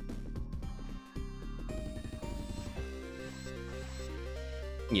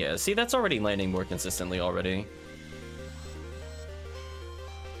 Yeah, see, that's already landing more consistently already.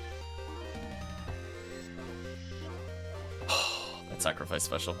 That sacrifice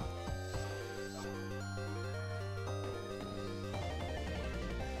special.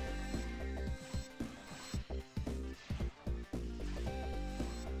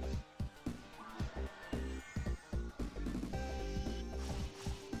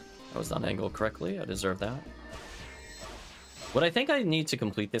 I was on angle correctly, I deserve that. What I think I need to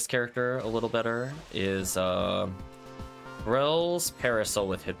complete this character a little better is Rel's Parasol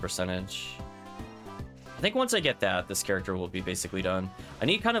with hit percentage. I think once I get that, this character will be basically done. I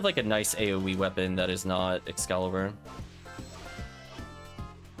need kind of like a nice AoE weapon that is not Excalibur.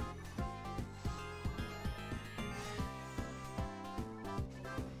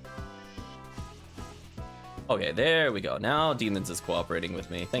 Okay, there we go. Now Demons is cooperating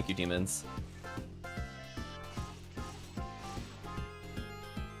with me. Thank you, Demons.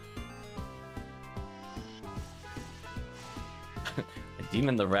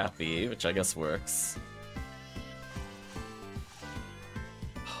 Demon the Rappy, which I guess works.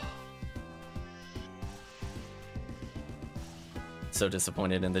 So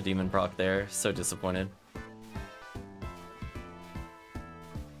disappointed in the Demon proc there. So disappointed.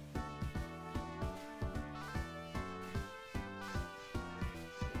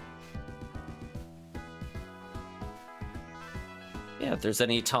 Yeah, if there's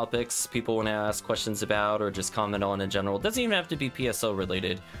any topics people want to ask questions about or just comment on in general, it doesn't even have to be PSO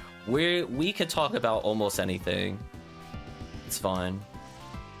related. We could talk about almost anything. It's fine.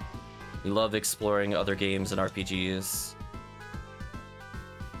 We love exploring other games and RPGs.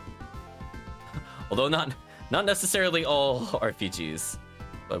 Although not necessarily all RPGs,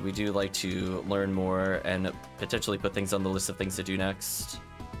 but we do like to learn more and potentially put things on the list of things to do next.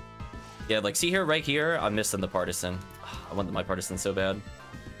 Yeah, like see here, right here, I'm missing the partisan. I want my partisan so bad.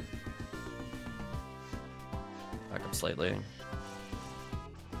 Back up slightly.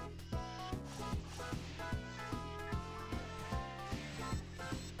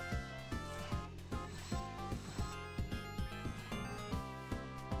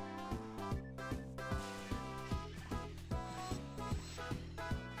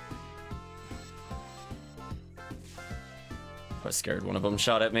 I was scared one of them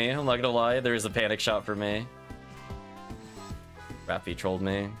shot at me, I'm not gonna lie. There was a panic shot for me. Raffy trolled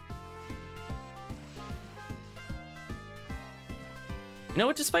me. You know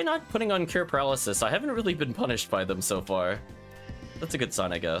what, despite not putting on Cure Paralysis, I haven't really been punished by them so far. That's a good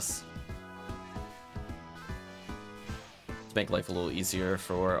sign, I guess. Let's make life a little easier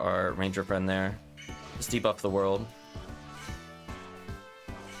for our ranger friend there. Just debuff the world.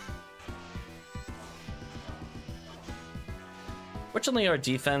 Fortunately, our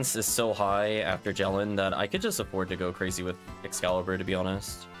defense is so high after Jellin that I could just afford to go crazy with Excalibur, to be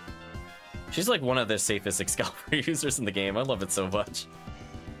honest. She's like one of the safest Excalibur users in the game. I love it so much.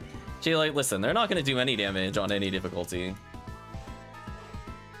 She like, listen, they're not going to do any damage on any difficulty.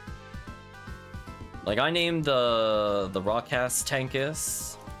 Like, I named the Rockcast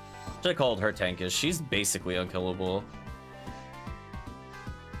Tankus. Should have called her Tankus. She's basically unkillable.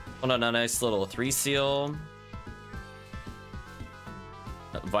 Hold on, a nice little 3-seal.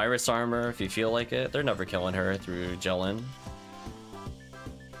 Virus armor, if you feel like it. They're never killing her through Jellin.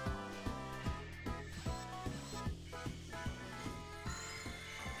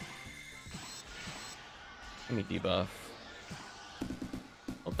 Let me debuff.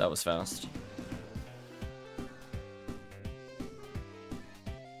 Oh, that was fast.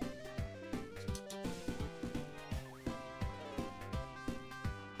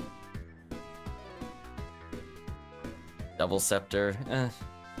 Double Scepter, eh.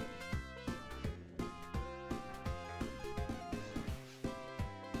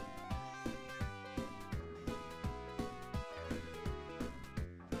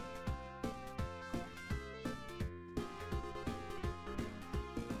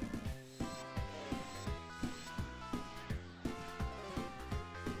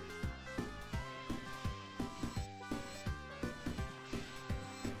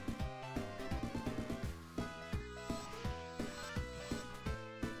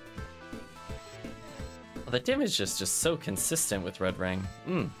 The damage is just so consistent with Red Ring.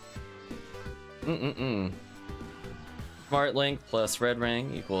 Smart Link plus Red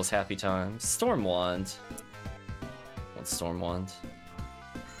Ring equals happy times. Storm Wand. What's Storm Wand?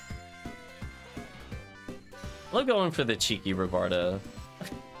 I love going for the cheeky Robarda.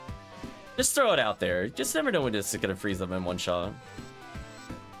 Just throw it out there. Just never know when it's gonna freeze them in one shot.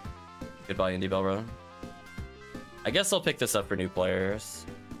 Goodbye, Indie Belro. I guess I'll pick this up for new players.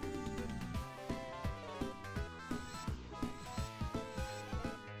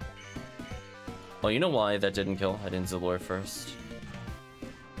 Oh, you know why that didn't kill? I didn't Zalor first.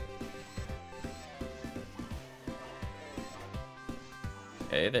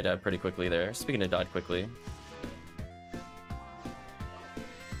 Okay, they died pretty quickly there. Speaking of died quickly.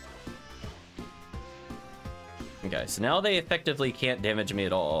 Okay, so now they effectively can't damage me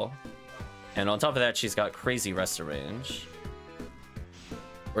at all. And on top of that, she's got crazy Resta range.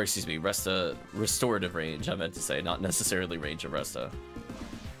 Or excuse me, restorative range, I meant to say, not necessarily range of Resta.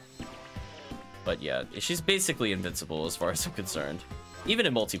 But yeah, she's basically invincible as far as I'm concerned. Even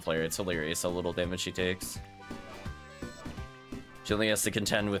in multiplayer, it's hilarious how little damage she takes. She only has to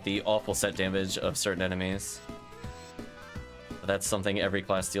contend with the awful set damage of certain enemies. But that's something every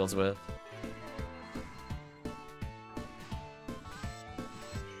class deals with.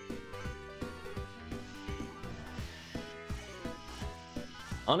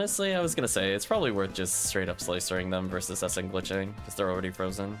 Honestly, I was gonna say, it's probably worth just straight up slicing them versus SN glitching, because they're already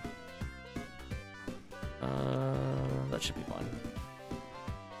frozen. That should be fine.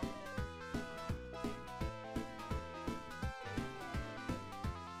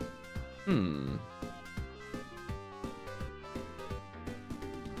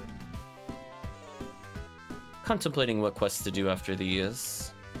 Contemplating what quests to do after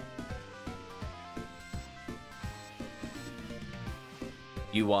these.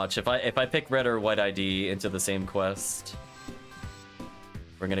 You watch, if I pick red or white ID into the same quest,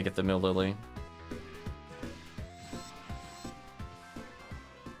 We're gonna get the Mill Lily.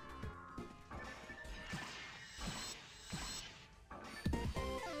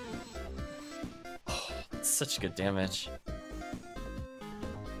 Oh, that's such good damage.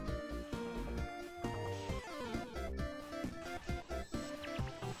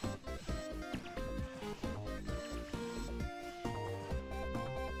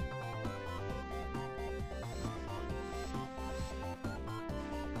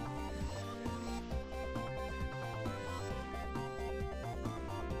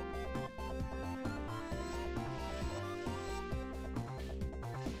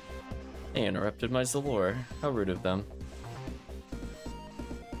 They interrupted my Zalor. How rude of them.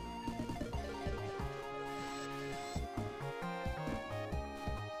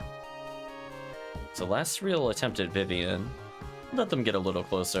 So last real attempt at Vivian. Let them get a little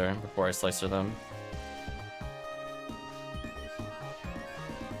closer before I slicer them.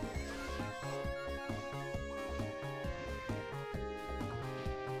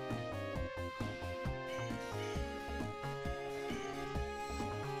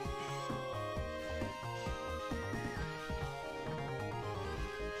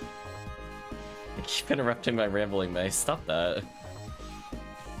 Keep interrupting my rambling, May. Stop that.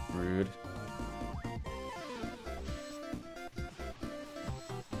 Rude.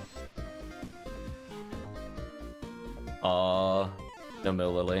 Aww. No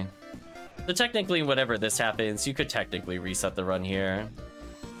Mill Lily. So technically, whenever this happens, you could technically reset the run here.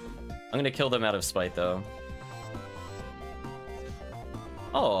 I'm gonna kill them out of spite, though.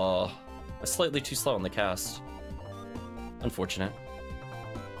 Oh, I'm slightly too slow on the cast. Unfortunate.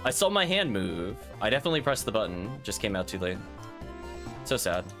 I saw my hand move. I definitely pressed the button. Just came out too late. So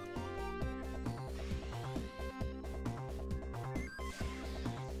sad.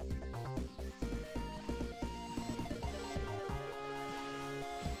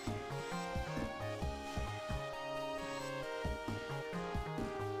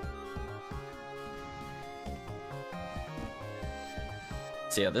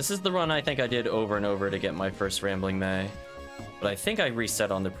 So yeah, this is the run I think I did over and over to get my first Rambling May. But I think I reset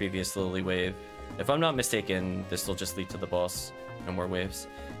on the previous Lily wave. If I'm not mistaken, this will just lead to the boss. No more waves.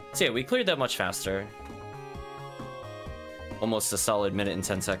 So yeah, we cleared that much faster. Almost a solid minute and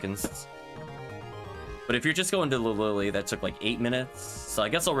 10 seconds. But if you're just going to the Lily, that took like 8 minutes. So I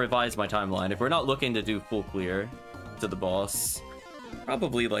guess I'll revise my timeline. If we're not looking to do full clear to the boss,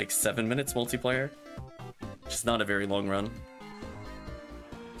 probably like 7 minutes multiplayer. Just not a very long run.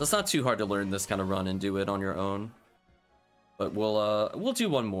 So it's not too hard to learn this kind of run and do it on your own. But we'll do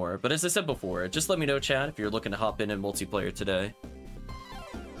one more. But as I said before, just let me know, chat, if you're looking to hop in multiplayer today.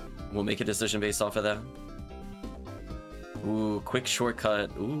 We'll make a decision based off of that. Ooh, quick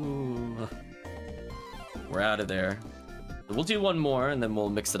shortcut. Ooh. We're out of there. We'll do one more, and then we'll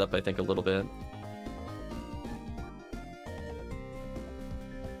mix it up, I think, a little bit.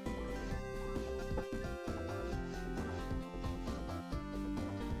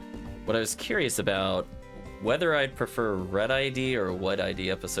 What I was curious about, whether I'd prefer Red ID or White ID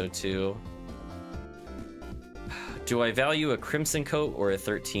episode 2. Do I value a Crimson Coat or a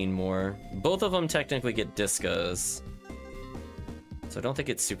 13 more? Both of them technically get Discos, so I don't think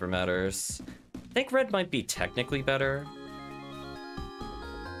it super matters. I think Red might be technically better.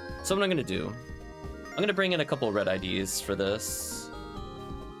 So what I'm gonna do, I'm gonna bring in a couple Red IDs for this.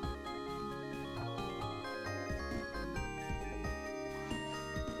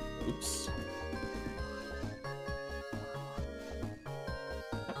 Oops.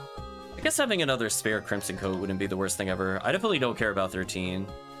 I guess having another spare Crimson Coat wouldn't be the worst thing ever. I definitely don't care about 13.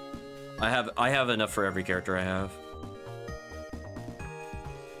 I have enough for every character I have.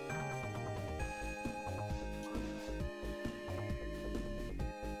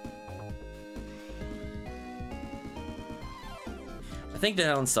 I think the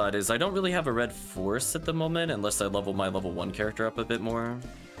downside is I don't really have a red force at the moment unless I level my level 1 character up a bit more.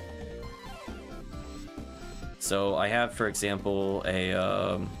 So I have, for example,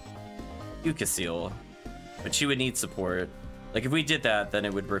 a Yuka, but she would need support. Like if we did that, then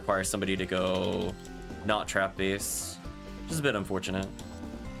it would require somebody to go not trap base, which is a bit unfortunate.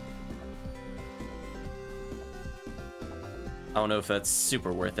 I don't know if that's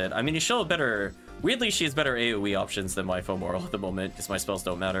super worth it. I mean, she'll have better, weirdly she has better AoE options than my Fomoral at the moment because my spells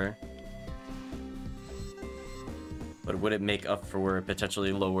don't matter. But would it make up for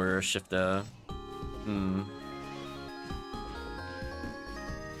potentially lower Shifta?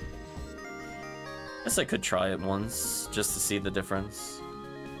 Guess I could try it once, just to see the difference.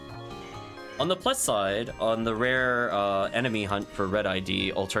 On the plus side, on the rare enemy hunt for Red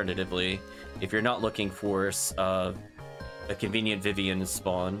ID, alternatively, if you're not looking for a convenient Vivian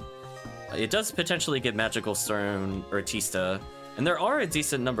spawn. It does potentially get Magical Stone or Tista, and there are a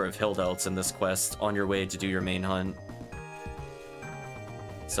decent number of hill delts in this quest on your way to do your main hunt.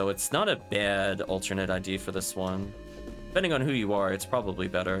 So it's not a bad alternate ID for this one. Depending on who you are, it's probably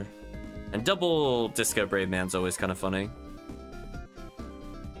better. And double Disco Brave Man's always kind of funny.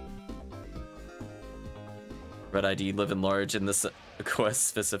 Red ID living large in this quest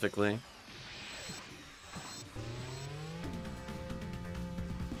specifically.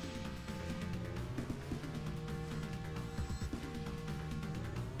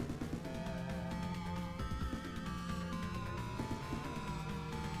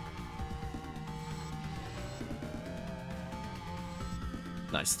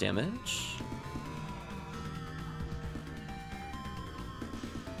 Nice damage.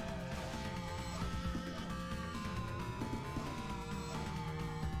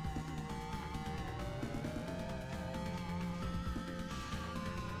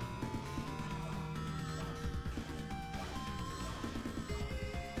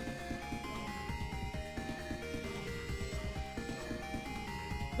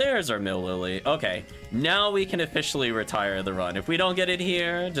 There's our Mill Lily. Okay, now we can officially retire the run. If we don't get it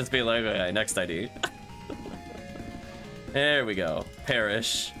here, just be like, okay, next ID. There we go.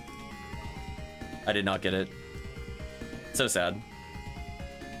 Perish. I did not get it. So sad.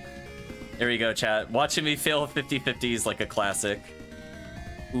 There we go, chat. Watching me fail 50-50s like a classic.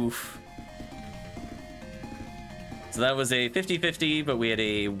 Oof. So that was a 50-50, but we had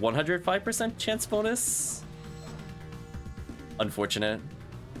a 105% chance bonus. Unfortunate.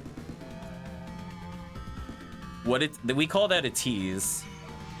 We call that a tease.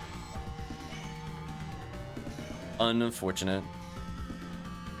 Unfortunate.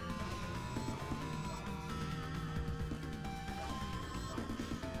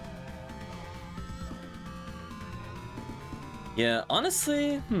 Yeah,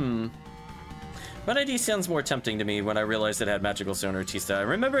 honestly, Red ID sounds more tempting to me when I realized it had Magical Stone or Tista. I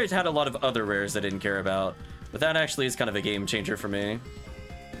remember it had a lot of other rares I didn't care about, but that actually is kind of a game changer for me.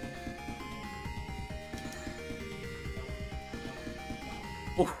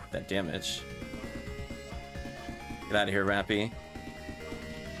 Oh, that damage. Get out of here, Rappy.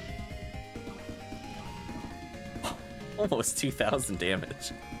 Almost 2,000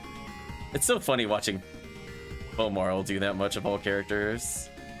 damage. It's so funny watching Bomar do that much of all characters.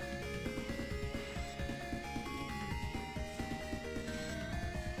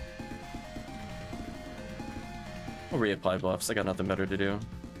 I'll reapply buffs. I got nothing better to do.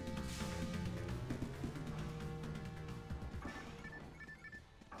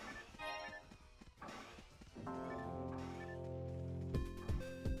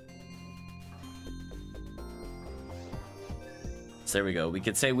 So there we go. We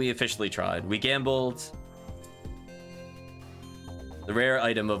could say we officially tried. We gambled. The rare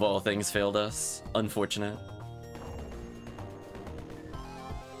item of all things failed us. Unfortunate.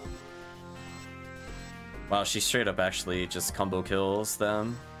 Wow, she straight up actually just combo kills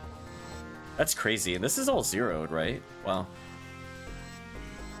them. That's crazy. And this is all zeroed, right? Wow.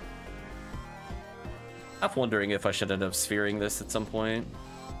 I'm wondering if I should end up sphering this at some point.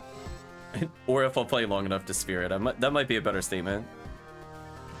 Or if I'll play long enough to sphere it. That might be a better statement.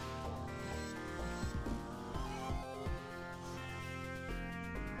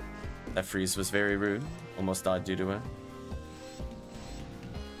 That freeze was very rude. Almost died due to it.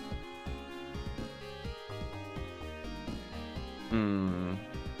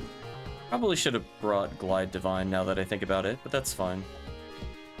 Probably should have brought Glide Divine now that I think about it, but that's fine.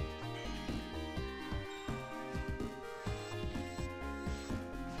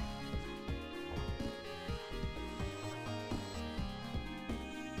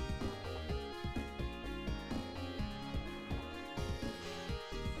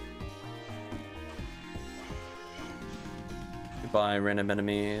 Goodbye, random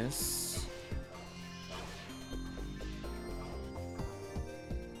enemies.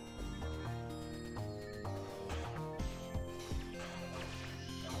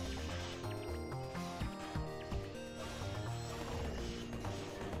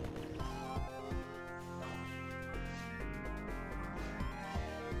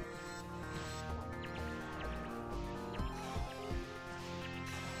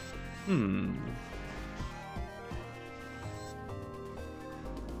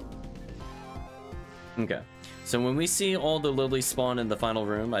 Okay, so when we see all the lilies spawn in the final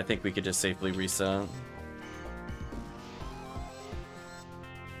room, I think we could just safely reset.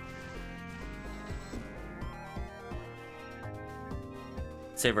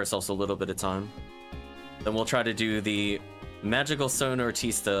 Save ourselves a little bit of time. Then we'll try to do the Magical Stone or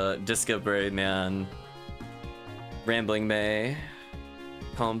Tista Disco Berry Man Rambling May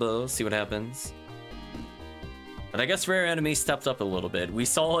combo, see what happens. But I guess Rare Enemy stepped up a little bit. We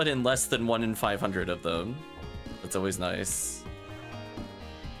saw it in less than 1 in 500 of them. That's always nice.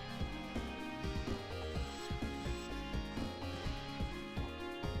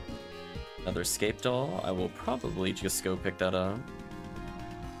 Another Scape Doll. I will probably just go pick that up.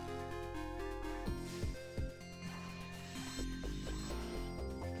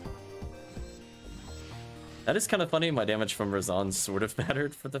 That is kind of funny. My damage from Razan sort of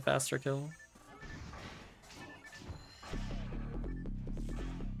mattered for the faster kill.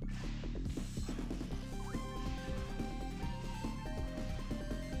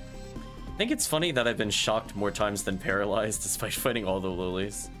 I think it's funny that I've been shocked more times than paralyzed despite fighting all the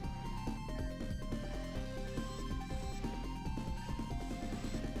lilies.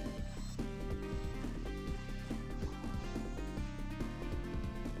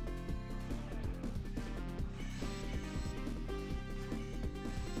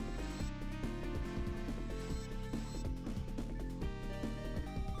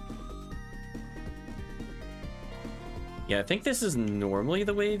 Yeah, I think this is normally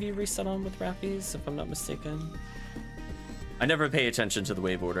the wave you reset on with Rappies, if I'm not mistaken. I never pay attention to the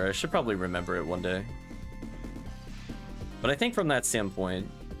wave order. I should probably remember it one day. But I think from that standpoint,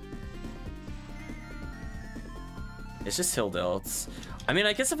 it's just hill delts. I mean,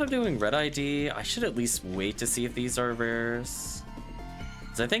 I guess if I'm doing red ID, I should at least wait to see if these are rares.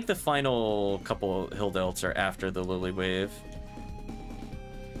 Because I think the final couple hill delts are after the Lily wave.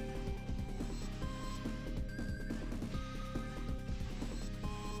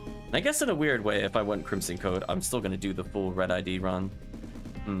 I guess in a weird way, if I went Crimson Coat, I'm still going to do the full red ID run.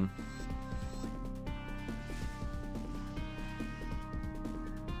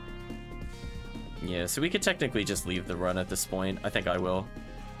 Yeah, so we could technically just leave the run at this point. I think I will.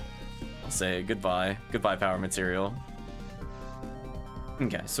 I'll say goodbye. Goodbye, power material.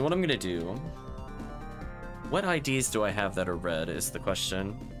 Okay, so what I'm going to do... What IDs do I have that are red is the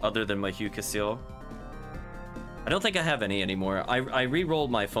question, other than my Hugh Casil. I don't think I have any anymore. I re-rolled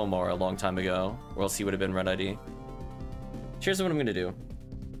my Fomar a long time ago, or else he would have been red ID. Here's what I'm going to do.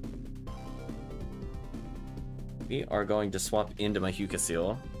 We are going to swap into my Hugh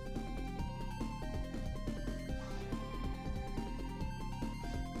Casil.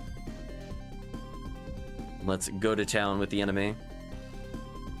 Let's go to town with the enemy.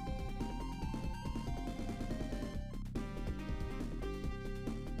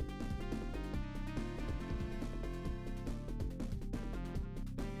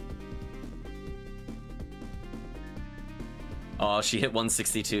 Oh, she hit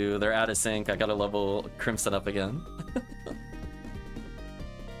 162. They're out of sync. I gotta level Crimson up again.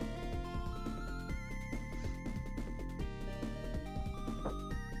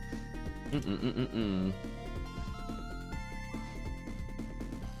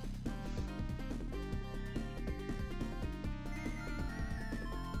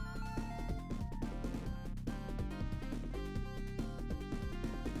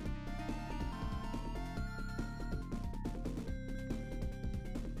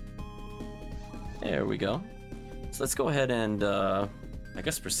 There we go. So let's go ahead and, I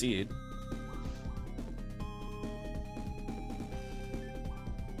guess, proceed. I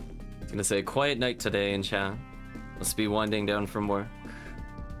was gonna say, quiet night today in chat. Must be winding down from work.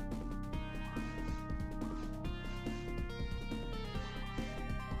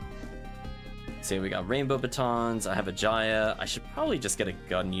 See, we got rainbow batons. I have a Jaya. I should probably just get a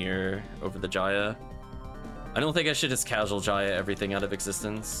Gunyear over the Jaya. I don't think I should just casual Jaya everything out of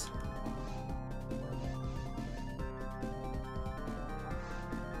existence.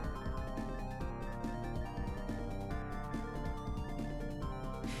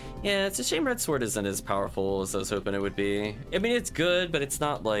 Yeah, it's a shame Red Sword isn't as powerful as I was hoping it would be. I mean, it's good, but it's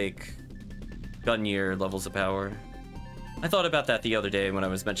not like Gunyear levels of power. I thought about that the other day when I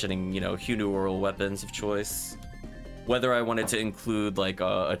was mentioning, you know, Hunaural weapons of choice. Whether I wanted to include, like,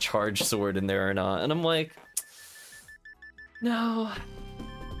 a charge sword in there or not. And I'm like, no.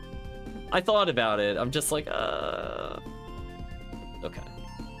 I thought about it. I'm just like, okay.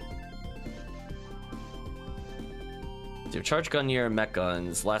 So Charge Gunyear, Mech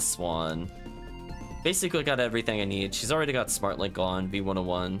Guns, Last Swan. Basically got everything I need. She's already got Smart Link on,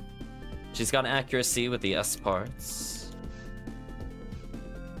 V101. She's got accuracy with the S parts.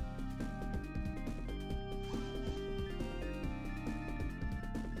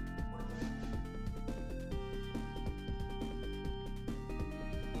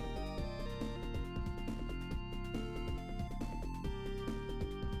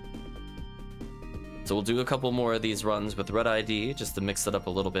 So we'll do a couple more of these runs with Red ID, just to mix it up a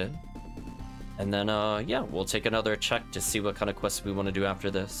little bit. And then, yeah, we'll take another check to see what kind of quests we want to do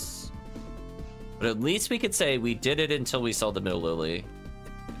after this. But at least we could say we did it until we saw the middle lily.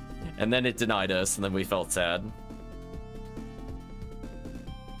 And then it denied us, and then we felt sad.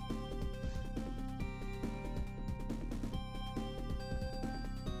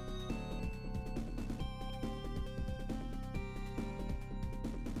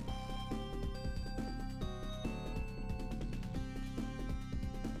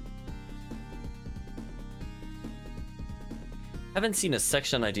 Haven't seen a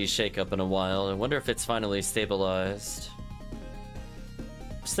section ID shakeup in a while. I wonder if it's finally stabilized.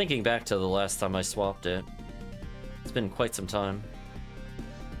 I was thinking back to the last time I swapped it. It's been quite some time.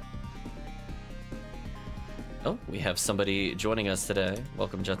 Oh, we have somebody joining us today.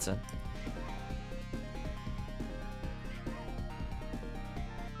 Welcome, Jensen.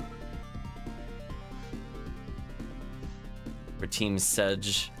 For Team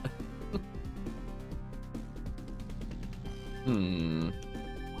Sedge.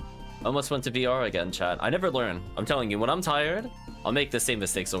 Almost went to VR again, chat. I never learn. I'm telling you, when I'm tired, I'll make the same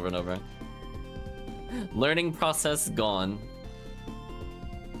mistakes over and over. Learning process gone.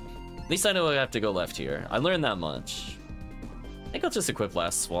 At least I know I have to go left here. I learned that much. I think I'll just equip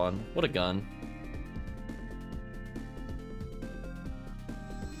Last Swan. What a gun.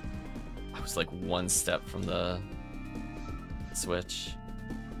 I was like one step from the switch.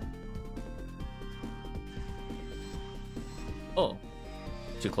 Oh.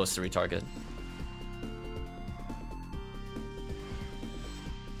 Too close to retarget.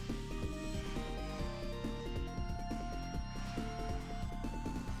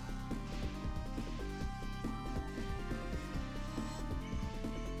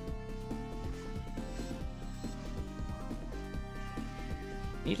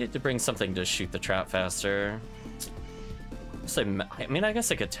 Needed to bring something to shoot the trap faster. I mean, I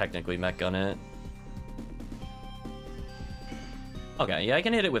guess I could technically mech gun it. Okay, yeah, I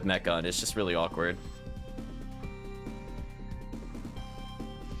can hit it with mech gun. It's just really awkward.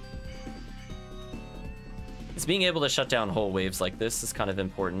 It's being able to shut down whole waves like this is kind of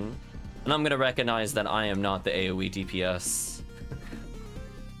important. And I'm gonna recognize that I am not the AoE DPS.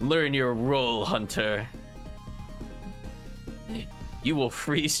 Learn your role, Hunter. You will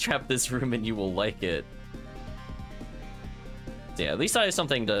freeze trap this room and you will like it. Yeah, at least I have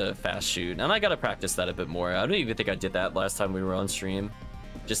something to fast shoot, and I gotta practice that a bit more. I don't even think I did that last time we were on stream.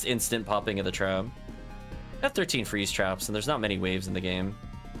 Just instant popping of the trap. I have 13 freeze traps, and there's not many waves in the game.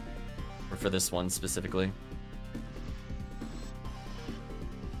 Or for this one specifically.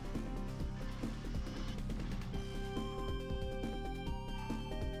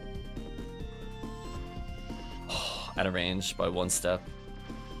 Out of range by one step.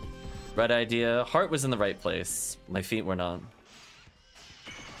 Right idea. Heart was in the right place. My feet were not.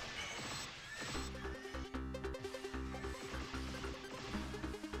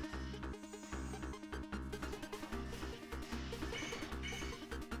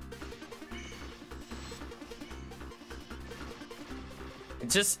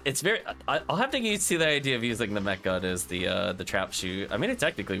 It's very. I'll have to get used to the idea of using the mech gun as the trap shoot. I mean, it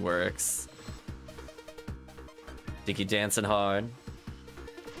technically works. Tiki dancing hard.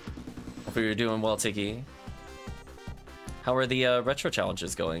 Hopefully you're doing well, Tiki. How are the retro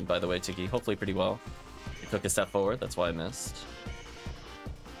challenges going, by the way, Tiki? Hopefully pretty well. You took a step forward. That's why I missed.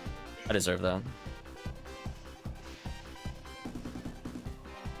 I deserve that.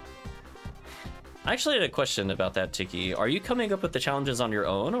 I actually had a question about that, Tiki. Are you coming up with the challenges on your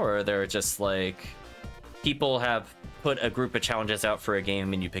own, or are there just like people have put a group of challenges out for a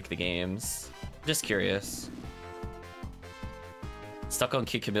game and you pick the games? Just curious. Stuck on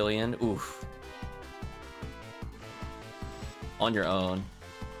Kid Chameleon? Oof. On your own.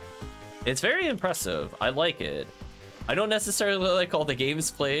 It's very impressive. I like it. I don't necessarily like all the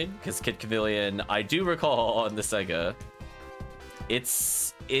games played, because Kid Chameleon, I do recall on the Sega.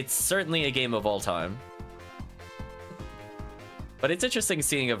 It's certainly a game of all time. But it's interesting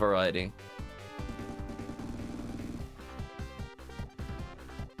seeing a variety.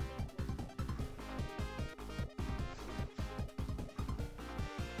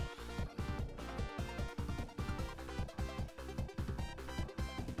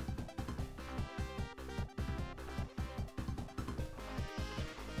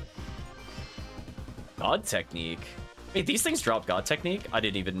 God Technique. Wait, these things drop God Technique? I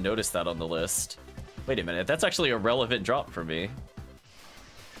didn't even notice that on the list. Wait a minute, that's actually a relevant drop for me.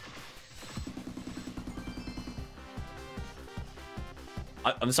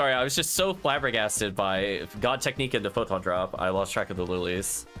 I'm sorry, I was just so flabbergasted by God Technique and the Photon drop, I lost track of the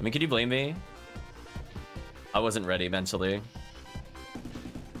lilies. I mean, can you blame me? I wasn't ready mentally.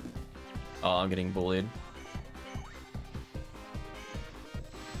 Oh, I'm getting bullied.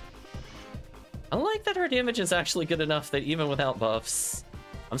 I like that her damage is actually good enough that even without buffs,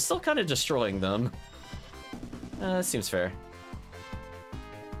 I'm still kind of destroying them. Seems fair.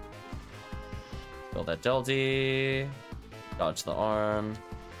 Build that Deldy. Dodge the arm.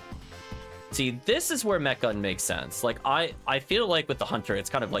 See, this is where mech gun makes sense. Like, I feel like with the hunter, it's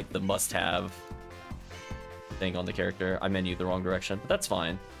kind of like the must-have thing on the character. I menued the wrong direction, but that's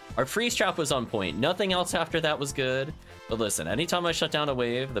fine. Our freeze trap was on point. Nothing else after that was good. But listen, anytime I shut down a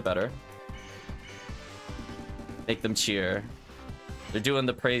wave, the better. Make them cheer. They're doing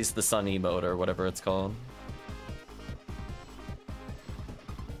the praise the sun emote or whatever it's called.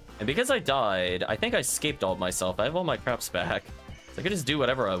 And because I died, I think I escaped-ult myself. I have all my craps back. So I could just do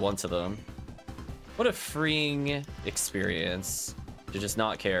whatever I want to them. What a freeing experience to just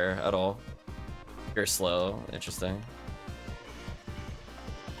not care at all. You're slow. Interesting.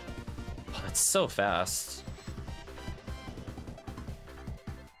 Oh, that's so fast.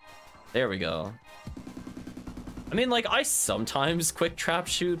 There we go. I mean, like, I sometimes quick trap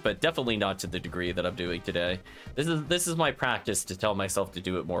shoot, but definitely not to the degree that I'm doing today. This is my practice to tell myself to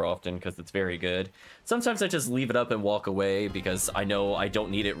do it more often because it's very good. Sometimes I just leave it up and walk away because I know I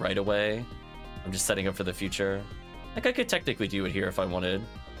don't need it right away. I'm just setting up for the future. Like, I could technically do it here if I wanted.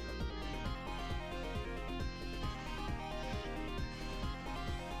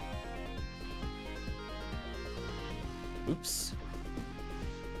 Oops.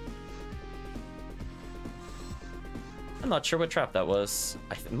 I'm not sure what trap that was.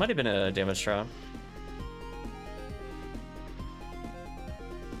 It might have been a damage trap.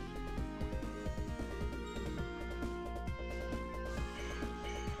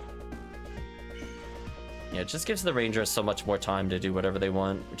 Yeah, it just gives the Rangers so much more time to do whatever they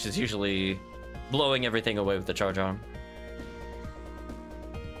want, which is usually blowing everything away with the charge arm.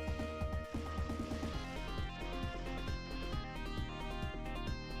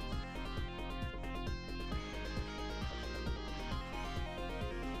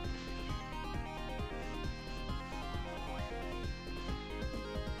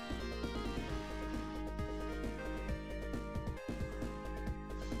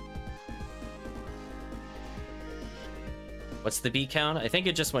 What's the beat count? I think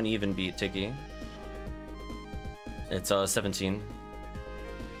it just went even beat, Tiki. It's 17.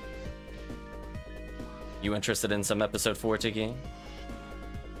 You interested in some episode 4, Tiki?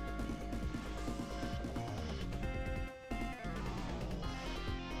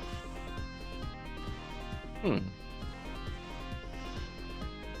 I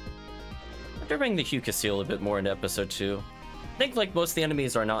have to bring the Hugh Casil a bit more into episode 2. I think like most of the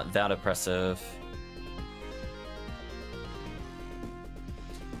enemies are not that oppressive.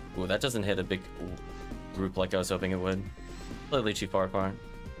 Ooh, that doesn't hit a big group like I was hoping it would. Slightly too far apart.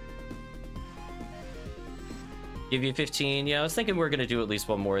 Give you 15. Yeah, I was thinking we were going to do at least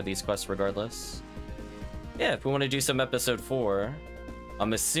one more of these quests regardless. Yeah, if we want to do some episode 4.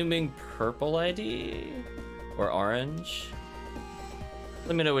 I'm assuming purple ID or orange.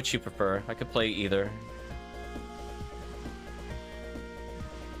 Let me know what you prefer. I could play either.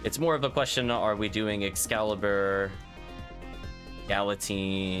 It's more of a question, are we doing Excalibur,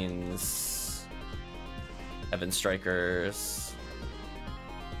 Galatines, Heaven Strikers?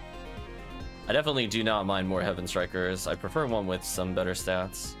 I definitely do not mind more Heaven Strikers. I prefer one with some better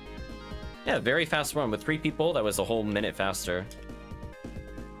stats. Yeah, very fast run with 3 people. That was a whole minute faster.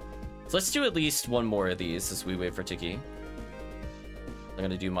 So let's do at least one more of these as we wait for Tiki. I'm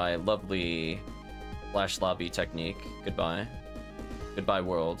gonna do my lovely flash lobby technique. Goodbye. Goodbye,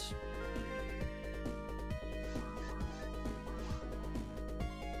 world.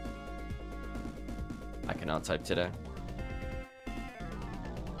 I cannot type today.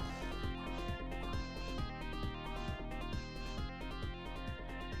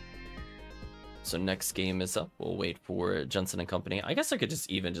 So next game is up. We'll wait for Jensen and company. I guess I could just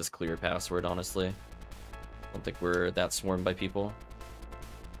even just clear password, honestly. I don't think we're that swarmed by people.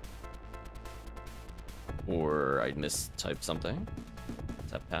 Or I'd mistype something.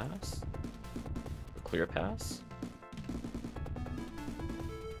 Is that pass? Clear pass?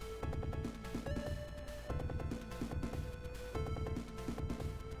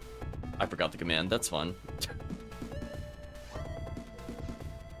 I forgot the command. That's fun.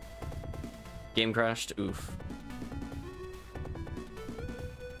 Game crashed. Oof.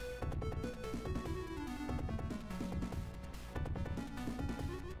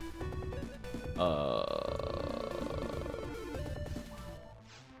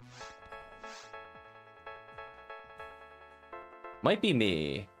 Might be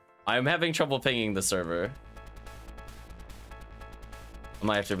me. I'm having trouble pinging the server. I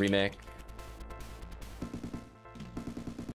might have to remake.